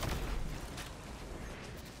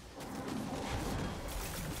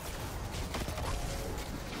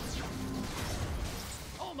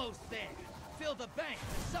 Almost there. Fill the bank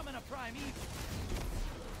and summon a prime evil.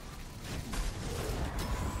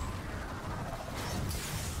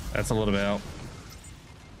 That's a lot of out.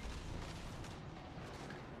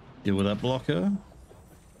 Deal with that blocker.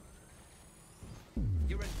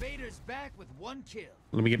 Your invaders back with 1 kill.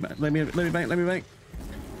 Let me get back. Let me bank. Let me bank.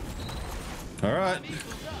 All right. Prime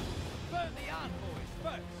evil's up. Burn the envoys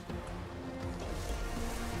first.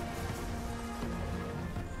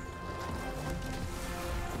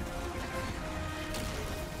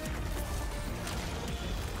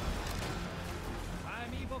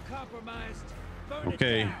 Prime evil compromised. Burn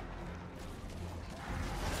Okay. it down.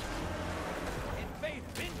 Invader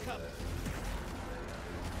incoming.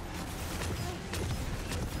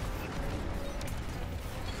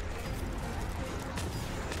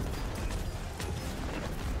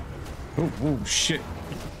 Oh, oh shit.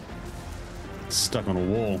 Stuck on a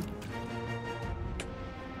wall.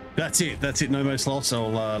 That's it. That's it. No more slots.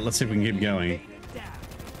 I'll let's see if we can keep going. Invader down.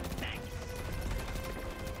 Thanks.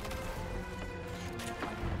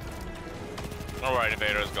 Alright,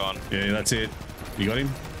 invader's gone. Yeah, that's it. You got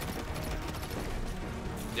him?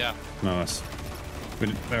 Yeah. Nice.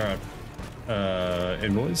 All right.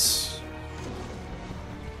 Envoys.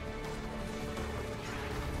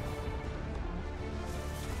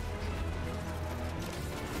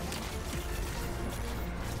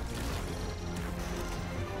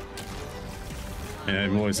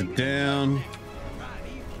 And boys are down.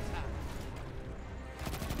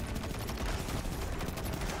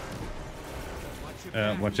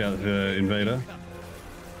 Watch out for the invader.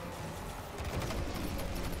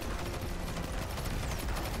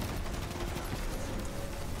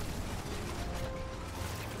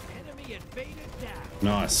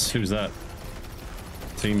 Nice. Who was that?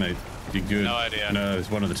 Teammate. Did good. No idea. No, it's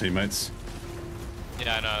one of the teammates.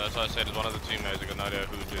 Yeah, I know. That's what I said. It's one of the teammates. I got no idea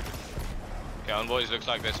who did. Okay, envoys looks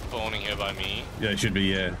like they're spawning here by me. Yeah, it should be.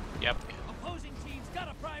 Yeah. Yep. Opposing team's got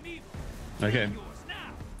a primeval. Okay.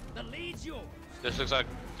 The lead's yours. This looks like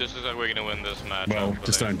we're gonna win this match. Well,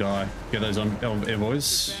 just don't die. Get those on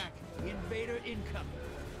envoys. Invader incoming.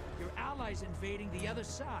 Your allies invading the other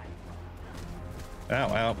side.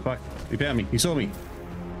 Ow, ow, fuck. He found me. He saw me.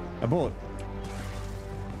 Abort.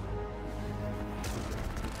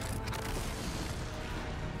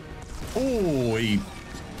 Oh,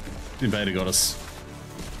 invader got us.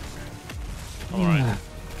 Alright.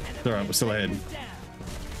 It's alright, we're still ahead.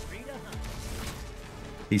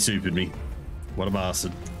 He supered me. What a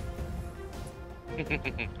bastard.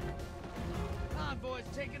 Convoy's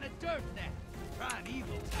taking a dirt nap.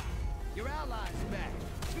 Primeval time. Your allies back.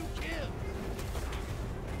 2 kills.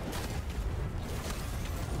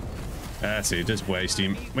 That's it, just waste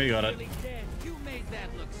him. We got it.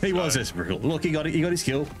 He was reciprocal. Look, he got it. He got his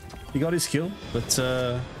kill. He got his kill.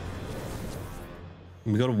 But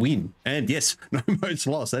we got to win. And yes, no motes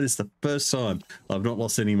lost. That is the first time I've not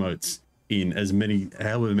lost any motes in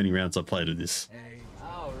however many rounds I played of this.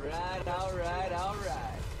 All right.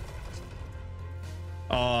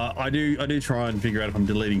 I do try and figure out if I'm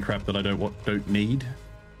deleting crap that I don't need.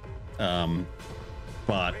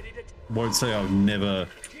 But won't say I've never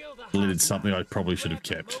deleted something I probably should have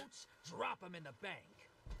kept. Drop them in the bank.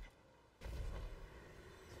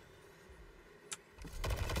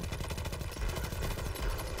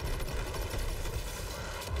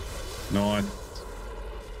 Nice.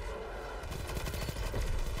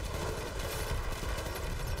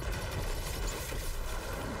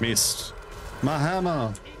 Missed. My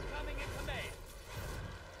hammer.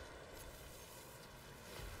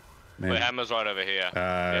 The hammer's right over here,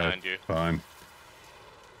 behind you. Fine.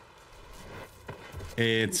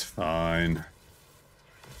 It's fine.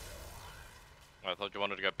 I thought you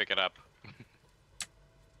wanted to go pick it up.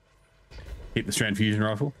 Hit the strand fusion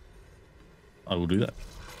rifle. I will do that.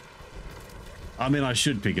 I mean, I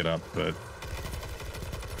should pick it up, but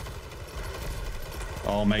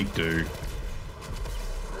I'll make do.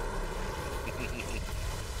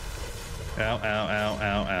 Ow, ow, ow,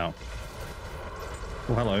 ow, ow.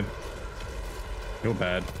 Oh, hello. You're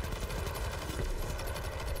bad.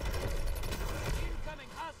 Incoming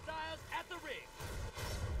hostiles at the rig.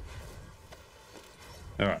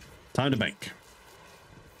 All right, time to bank.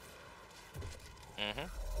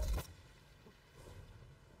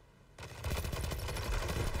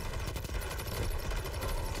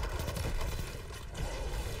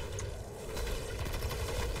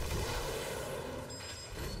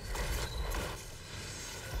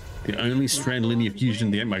 The only strand linear fusion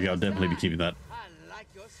in the game. Okay, I'll definitely be keeping that. I like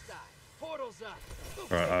your style. Portals up.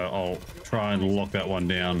 All right, I'll try and lock that one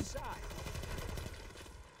down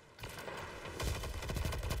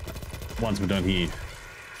once we're done here.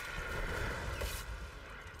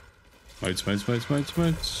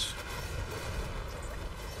 Motes.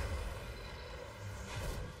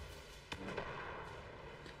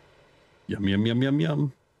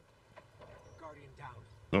 Yum. Guardian down.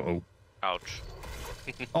 Uh-oh. Ouch.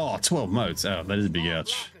 Oh, 12 motes. Oh, that is a big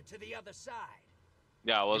ouch. To the other side.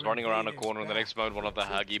 Yeah, I was running around a corner in the next mode. One of the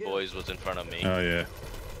Huggy boys was in front of me. Oh, yeah.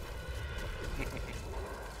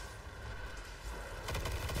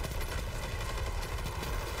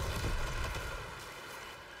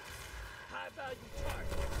 High value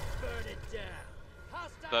target. Burn it down.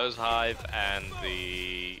 Hostile Those Hive and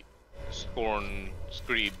the Scorn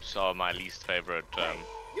Screebs are my least favorite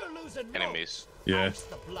You're losing enemies. Yeah. Ouch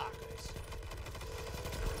the blockers.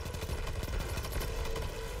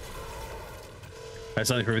 That's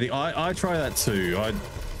something for everything. I try that too.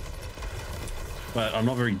 But I'm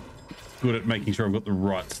not very good at making sure I've got the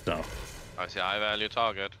right stuff. I see high value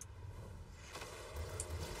target.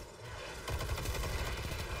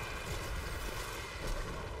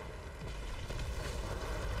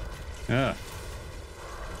 Yeah.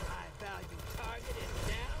 High value target is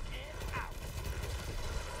down and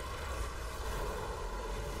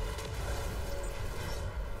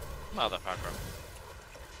out. Motherfucker.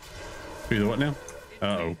 Do the what now?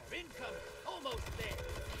 Uh-oh. Incoming. Almost there.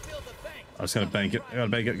 Fill the bank. I just gotta bank it. Gotta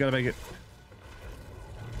bank it.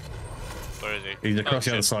 Where is he? He's across the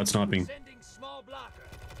shit. other side sniping. Sending small blocker.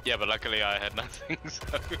 Yeah, but luckily I had nothing, so...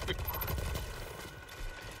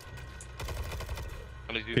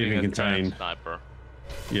 At least you Keeping think contained. sniper,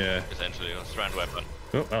 Yeah. essentially, a strand weapon.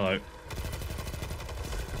 Oh, hello.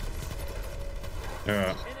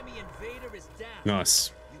 Alright. Enemy invader is down.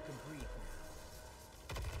 Nice. You can breathe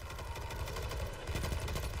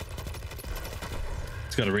now.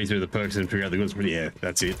 Just got to read through the perks and figure out the goods. But yeah,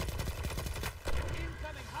 that's it.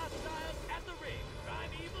 Incoming hostiles at the ring.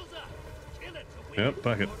 Primeval's up. Kill it to win. Yep,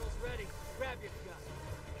 bucket. Portal's ready. Grab your gun.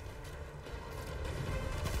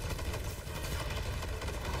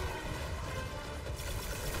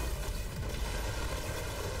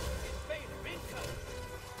 Invader incoming.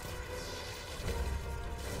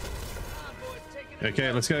 Convoy's taking it.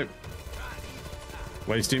 Okay, let's go. Primeval's out.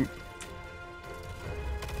 Waste him.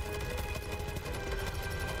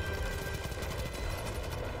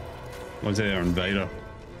 What's our invader?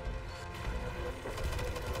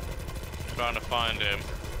 Trying to find him.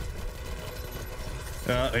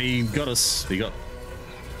 He got us.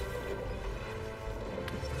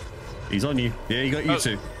 He's on you. Yeah, he got you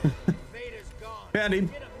too. Invader's gone. Found him.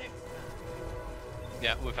 Get him next time.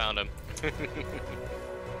 Yeah, we found him.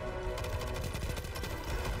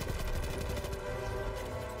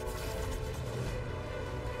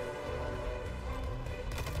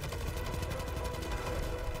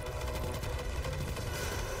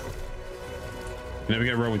 Never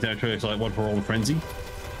go wrong with that tricks like one for all frenzy.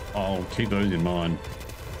 I'll keep those in mind.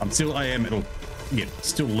 I am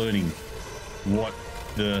still learning what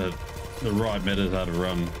the right metas are to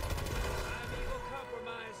run. Primeval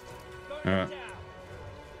compromised. All right. Burn it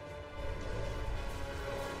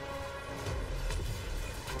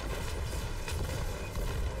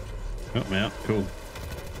down. Oh, I'm out. Cool.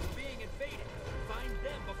 Being invaded. Find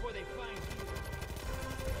them before they find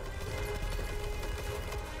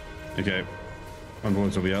you. Okay. One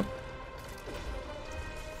boys will be up.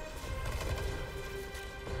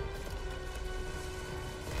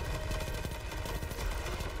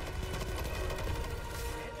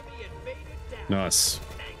 Enemy invaded down. Nice.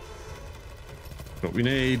 What we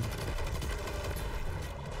need. That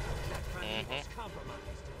primeval's compromised.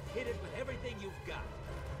 Hit it with everything you've got.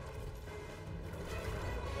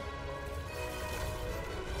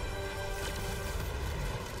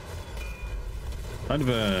 Time to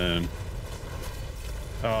burn.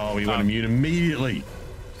 Oh, we went immune immediately.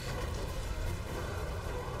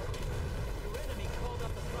 Your enemy called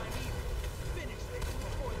up the primeval. Finish this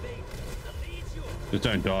before they do. The lead's yours. Just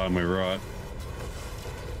don't die and we're right.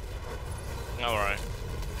 Alright.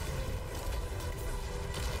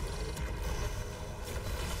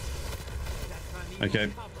 That primeval's Okay,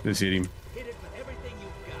 compromised. let's hit him. Hit it with everything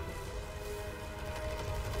you've got.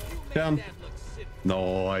 You made Down. that look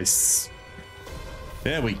simple. Nice.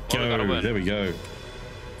 There we Well, we gotta go. win. There we go.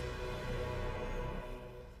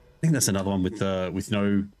 I think that's another one with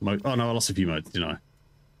no mode. Oh no, I lost a few modes, didn't I?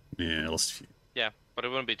 Yeah, I lost a few. Yeah, but it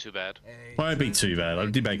wouldn't be too bad. Won't be too bad. I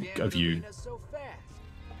did make a few. Gambit so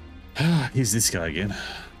fast. Here's this guy again.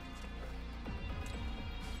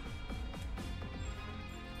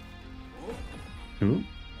 Ooh.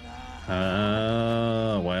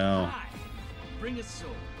 Wow. Hi. Bring a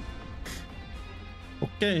sword.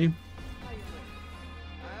 Okay. How you living?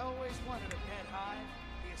 I always wanted a pet hive.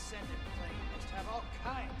 The Ascendant Plane must have all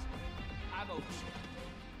kinds of it. I'm ocean.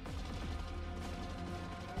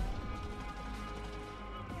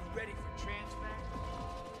 You ready for transmat?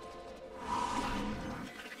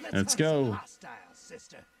 Let's hunt go. some hostiles,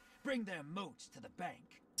 sister. Bring their moats to the bank.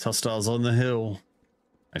 It's hostiles on the hill.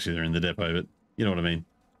 Actually, they're in the depot, but you know what I mean.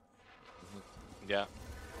 Yeah.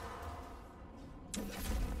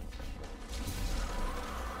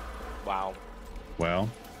 Wow. Wow.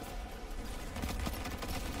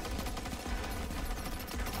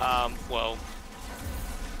 Well,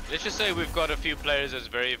 let's just say we've got a few players that's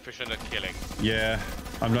very efficient at killing. Yeah,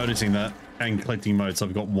 I'm noticing that. And collecting modes,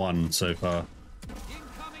 I've got one so far.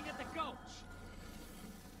 Incoming at the gulch.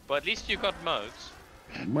 But at least you got modes.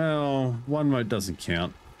 Well, one mode doesn't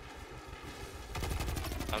count.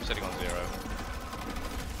 I'm sitting on 0.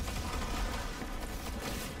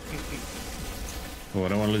 Oh, I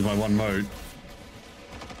don't want to lose my one mode.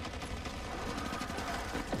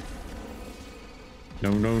 No,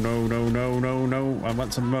 no, no, no, no, no, no. I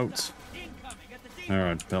want some modes. Incoming at the deep.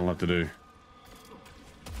 Alright, that'll have to do.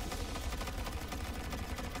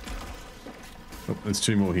 Oh, there's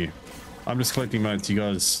two more here. I'm just collecting modes. You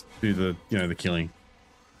guys do the, the killing.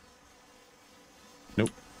 Nope.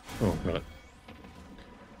 Oh, got it.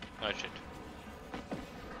 Oh shit.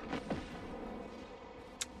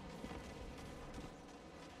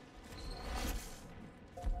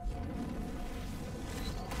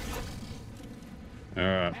 All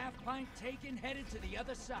right. Half pint taken, headed to the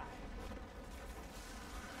other side.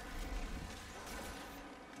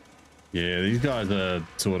 Yeah, these guys are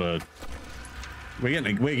sort of. We're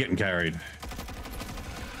getting carried.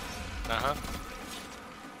 Uh-huh.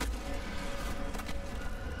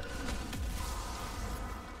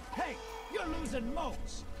 Hey, you're losing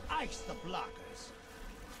moats. Ice the blockers.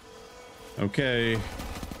 Okay.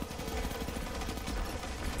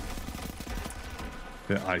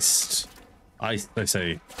 They're iced. Iced, they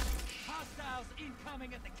say. Hostiles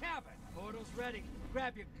incoming at the cabin. Portal's ready.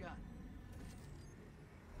 Grab your gun.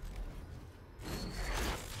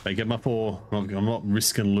 They get my paw. I'm not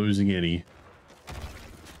risking losing any.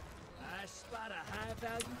 I spot a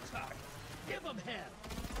high-value target. Give them hell.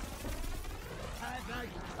 High-value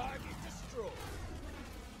target destroyed.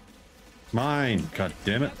 Mine. God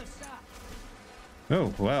damn it. Other side.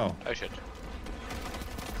 Oh, wow. Oh shit.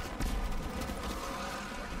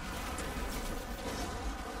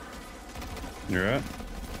 You're right.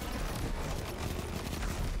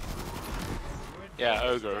 Yeah,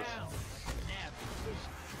 ogres. Down.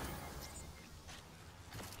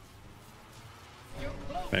 You're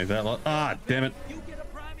close. Make that lot. Ah, damn it. You get a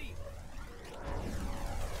prime eagle.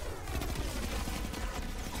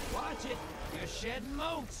 Watch it. You're shedding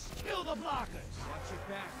moats. Kill the blockers. Watch your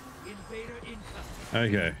back. Invader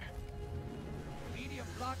incoming. Okay. Medium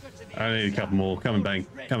blocker to the I other need a side. couple more. Come and bank.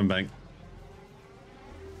 Come and bank.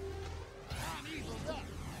 Prime eagle's up.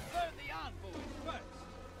 Burn the envoys first.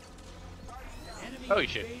 Enemy Holy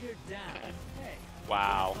shit. invader down. Hey.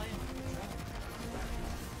 Wow.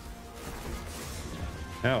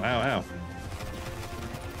 Ow, ow, ow.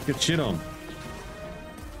 Get shit on.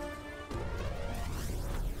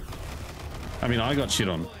 I mean, I got shit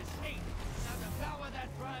on. Boys, hey. Now devour that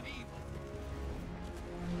prime eagle.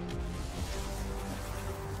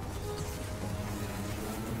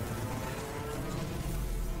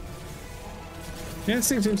 Yeah, it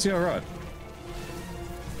seems to be alright.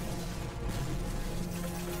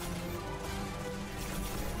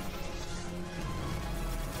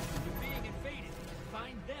 You're being invaded.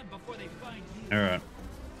 Find them before they find you. Alright.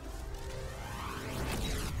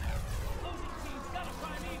 Opposing team's got a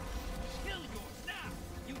prime eagle. Kill yours now.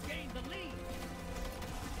 You gain the lead.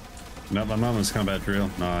 No, my mama's combat drill.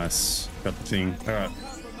 Nice. Got the thing. Alright.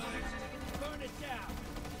 Compromise. Burn it down.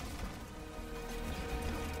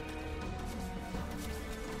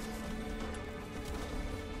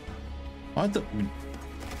 I thought.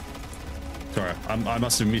 Sorry, I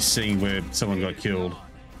must have missed seeing where someone got killed.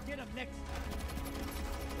 Get him next time.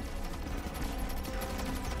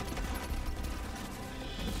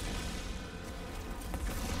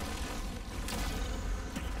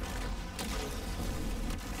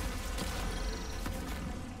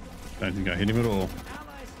 Don't think I hit him at all.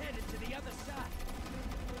 Allies headed to the other side.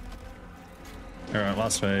 Alright,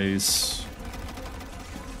 last phase.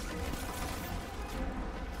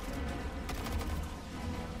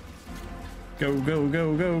 Go, go,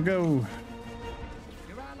 go, go, go.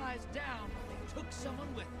 Your allies down. They took someone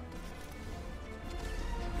with them.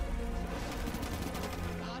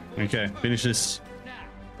 Envoys Okay, first. finish this. Now,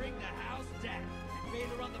 bring the house down.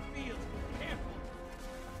 Invader on the field. Careful.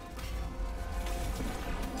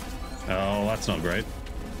 Oh, that's not great.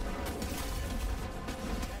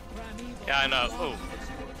 That prime eagle Yeah, I know. belongs Oh. to you.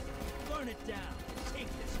 Burn it down. Take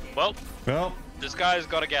this game. Well, Well, this guy's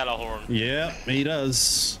got a Galahorn. yeah, he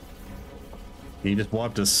does. He just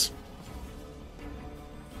wiped us.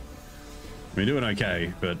 We're doing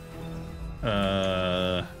okay, but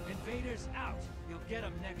Invaders out. You'll get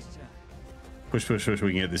them next time. push, push, push.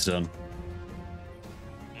 We can get this done.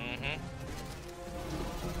 Mm-hmm.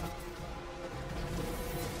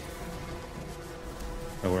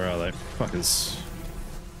 Oh, where are they? Fuckers.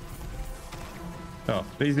 Oh,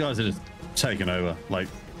 these guys are just taking over. Like,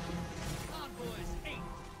 Envoys 8.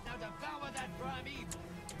 Now devour that prime eagle.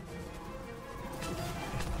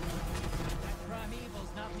 That prime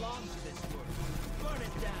evil's not long to this world. Burn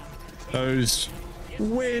it down. those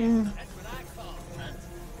win. That's what I call hunt.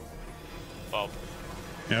 Well,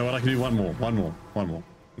 You know what? I can do one more. One more. One more.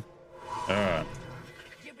 All right.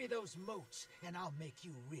 Give me those moats, and I'll make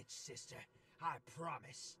you rich, sister. I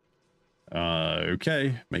promise.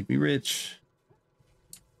 Okay. Make me rich.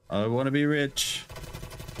 I want to be rich.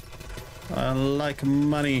 I like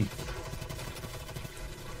money.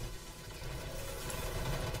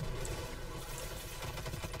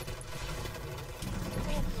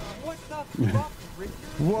 What the fuck, Richard?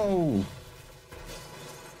 Whoa.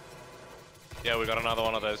 yeah, we got another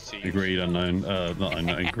one of those teams. Agreed, unknown. Not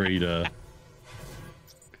unknown. Agreed.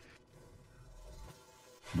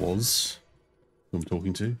 Was who I'm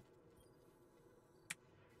talking to.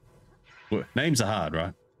 Well, names are hard,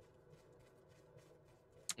 right?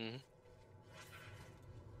 Mm-hmm.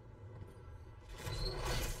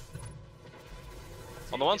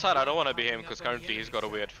 On the one side, I don't want to be him because currently he's got a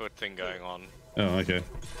weird foot thing going on. Oh, okay.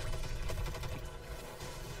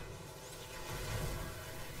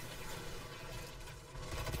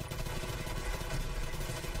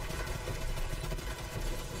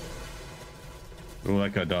 Oh,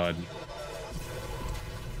 that guy died.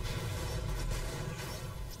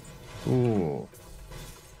 Oh.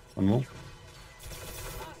 One more.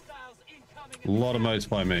 A lot of motes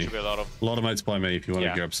by me. Should be a lot of... motes by me if you want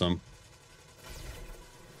to grab some.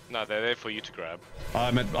 No, they're there for you to grab.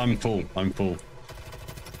 I'm full. I'm full.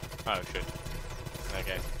 Oh shit.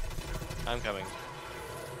 Okay. I'm coming.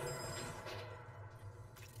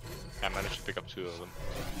 I managed to pick up 2 of them.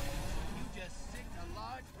 You just sicked a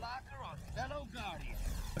large blocker on fellow guardian.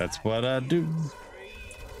 That's what I do.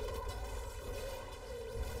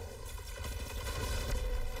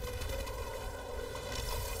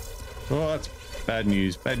 Oh, that's bad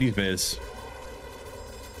news. Bad news bears.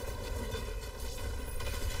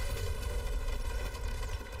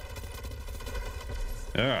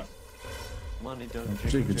 Alright. Money don't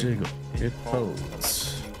Jiggle, jiggle. It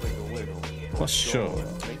folds. For sure.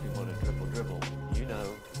 Make me want to dribble, dribble. You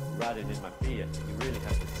know, riding in my Fiat, you really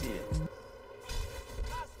have to see it.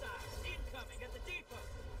 Hostiles incoming at the depot.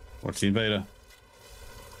 What's the invader?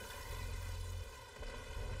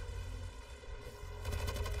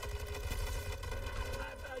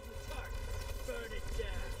 High value target. Burn it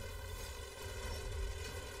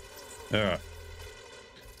down. Alright.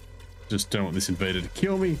 Just don't want this invader to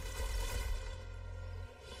kill me.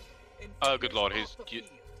 Oh, good lord, he's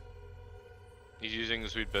using the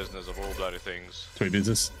sweet business of all bloody things. Sweet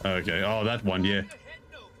business. Okay. Oh, that one, yeah.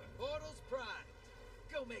 Portals primed.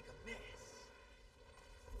 Go make a mess.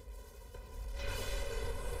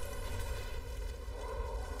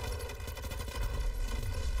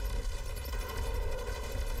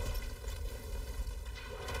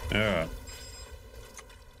 Alright.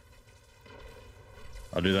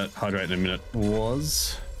 I'll do that. Hydrate in a minute.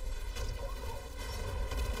 Was.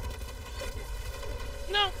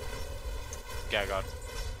 No. Yeah, I got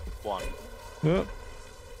 1. Oh.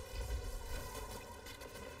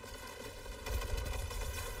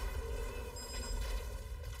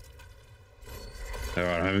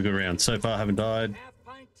 Alright, have a good round. So far, I haven't died. Half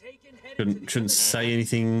pint taken, headed to the Shouldn't other say side.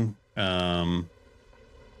 anything. Your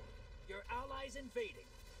allies invading.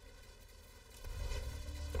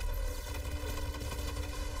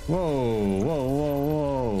 Whoa, whoa, whoa,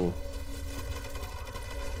 whoa.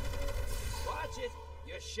 Watch it.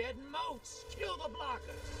 You're shedding moats. Kill the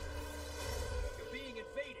blockers. You're being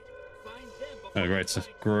invaded. Find them before Oh, you great. So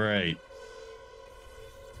find great.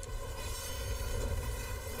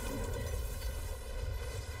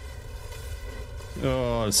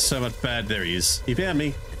 Oh, there's so much bad. There he is. He found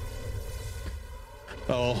me.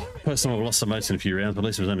 Oh, first time I've lost some motes in a few rounds, but at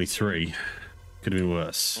least it was only 3. Could have been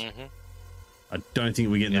worse. Mm-hmm. I don't think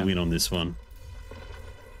we're getting the win on this one.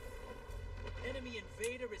 Enemy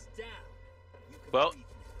invader is down. You can Well,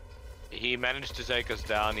 breathe he managed to take us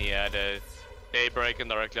down. He had a daybreak, and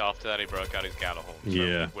directly after that, he broke out his Gallahorn. So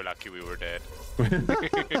Yeah. we're lucky we were dead.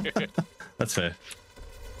 That's fair.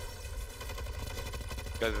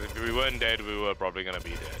 Because if we weren't dead, we were probably gonna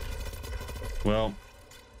be dead. Well,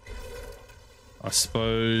 I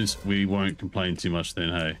suppose we won't complain too much then,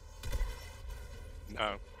 hey?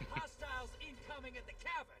 No. Hostiles incoming at the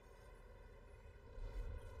cavern.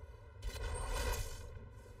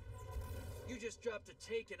 You just dropped a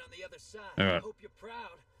taken on the other side. All right. I hope you're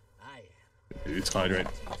proud. I am. It's hydrate.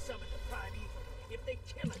 Summon the prime evil. If they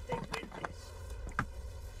kill it, they win this.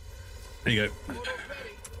 There you go. Portal's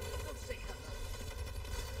ready. Go say hello.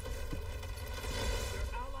 Your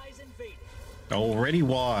allies invading. Already,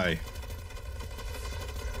 why?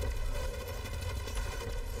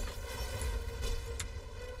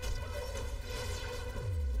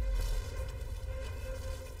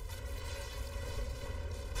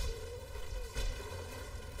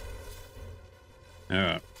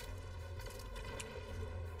 Alright.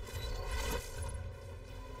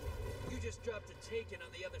 You just dropped a taken on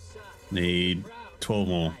the other side. Need 12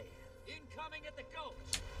 more. Incoming at the gulch.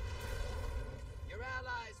 Your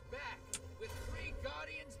allies back with 3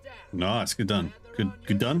 guardians down. Nice, good done.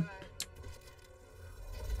 Good done.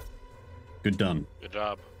 Good done. Good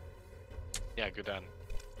job. Yeah, good done.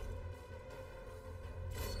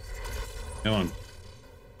 Come on.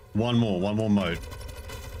 One more mode.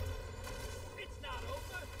 It's not over.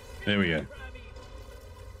 There we go. Prime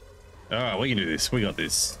evil. Alright, we can do this. We got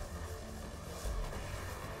this.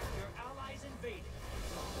 Your allies invading.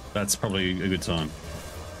 That's probably a good time.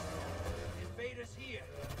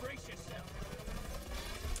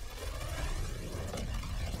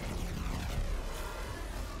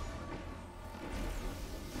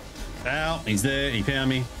 Oh, he's there. He found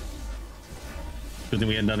me. Good thing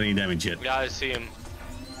we haven't done any damage yet. Yeah, I see him.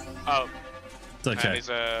 Oh. It's okay. And he's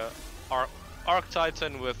a Arc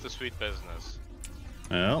Titan with the sweet business.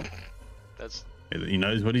 Well, That's he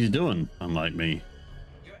knows what he's doing, unlike me.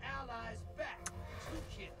 Your allies back. 2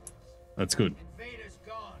 kills. That's good. Invaders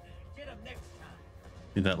gone. Get them next time.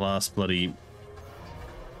 Did that last bloody...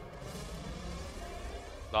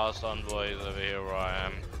 last envoy is over here where I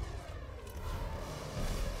am.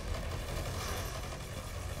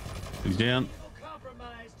 He's down.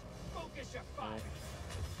 Compromised. Focus your fire.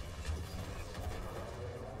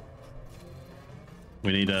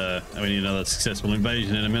 We need another successful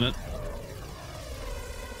invasion in a minute.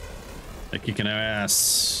 They're kicking our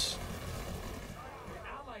ass. Your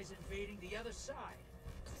allies invading the other side.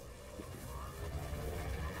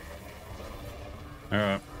 All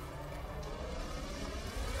right.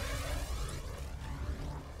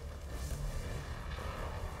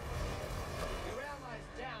 Your allies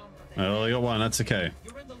down, but they Well, I got one. That's okay.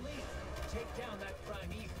 You're in the lead. Take down that prime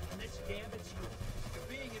evil, and this Gambit's yours.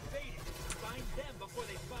 You're being invaded. Find them before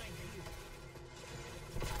they find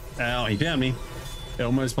you. Ow, he found me.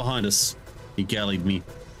 Elmo's behind us. He gallied me.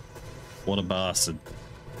 What a bastard.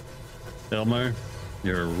 Elmo,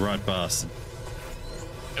 you're a right bastard.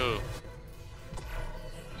 Ooh.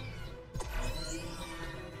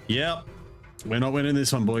 Yep. We're not winning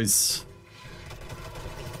this one, boys.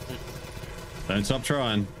 Don't stop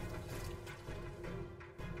trying.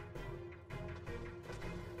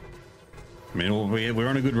 I mean, we're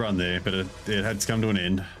on a good run there, but it had to come to an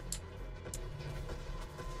end.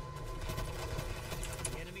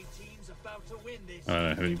 The enemy team's about to win this. I don't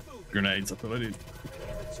have any grenades. I thought I did.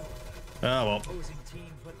 Gambit's yours. Oh, well. Opposing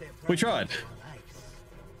team put their We prime tried.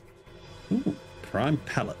 on ice. Ooh, prime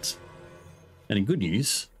pallet. And in good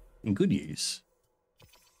news,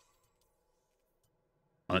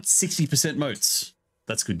 oh, it's 60% moats.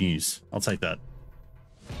 That's good news. I'll take that.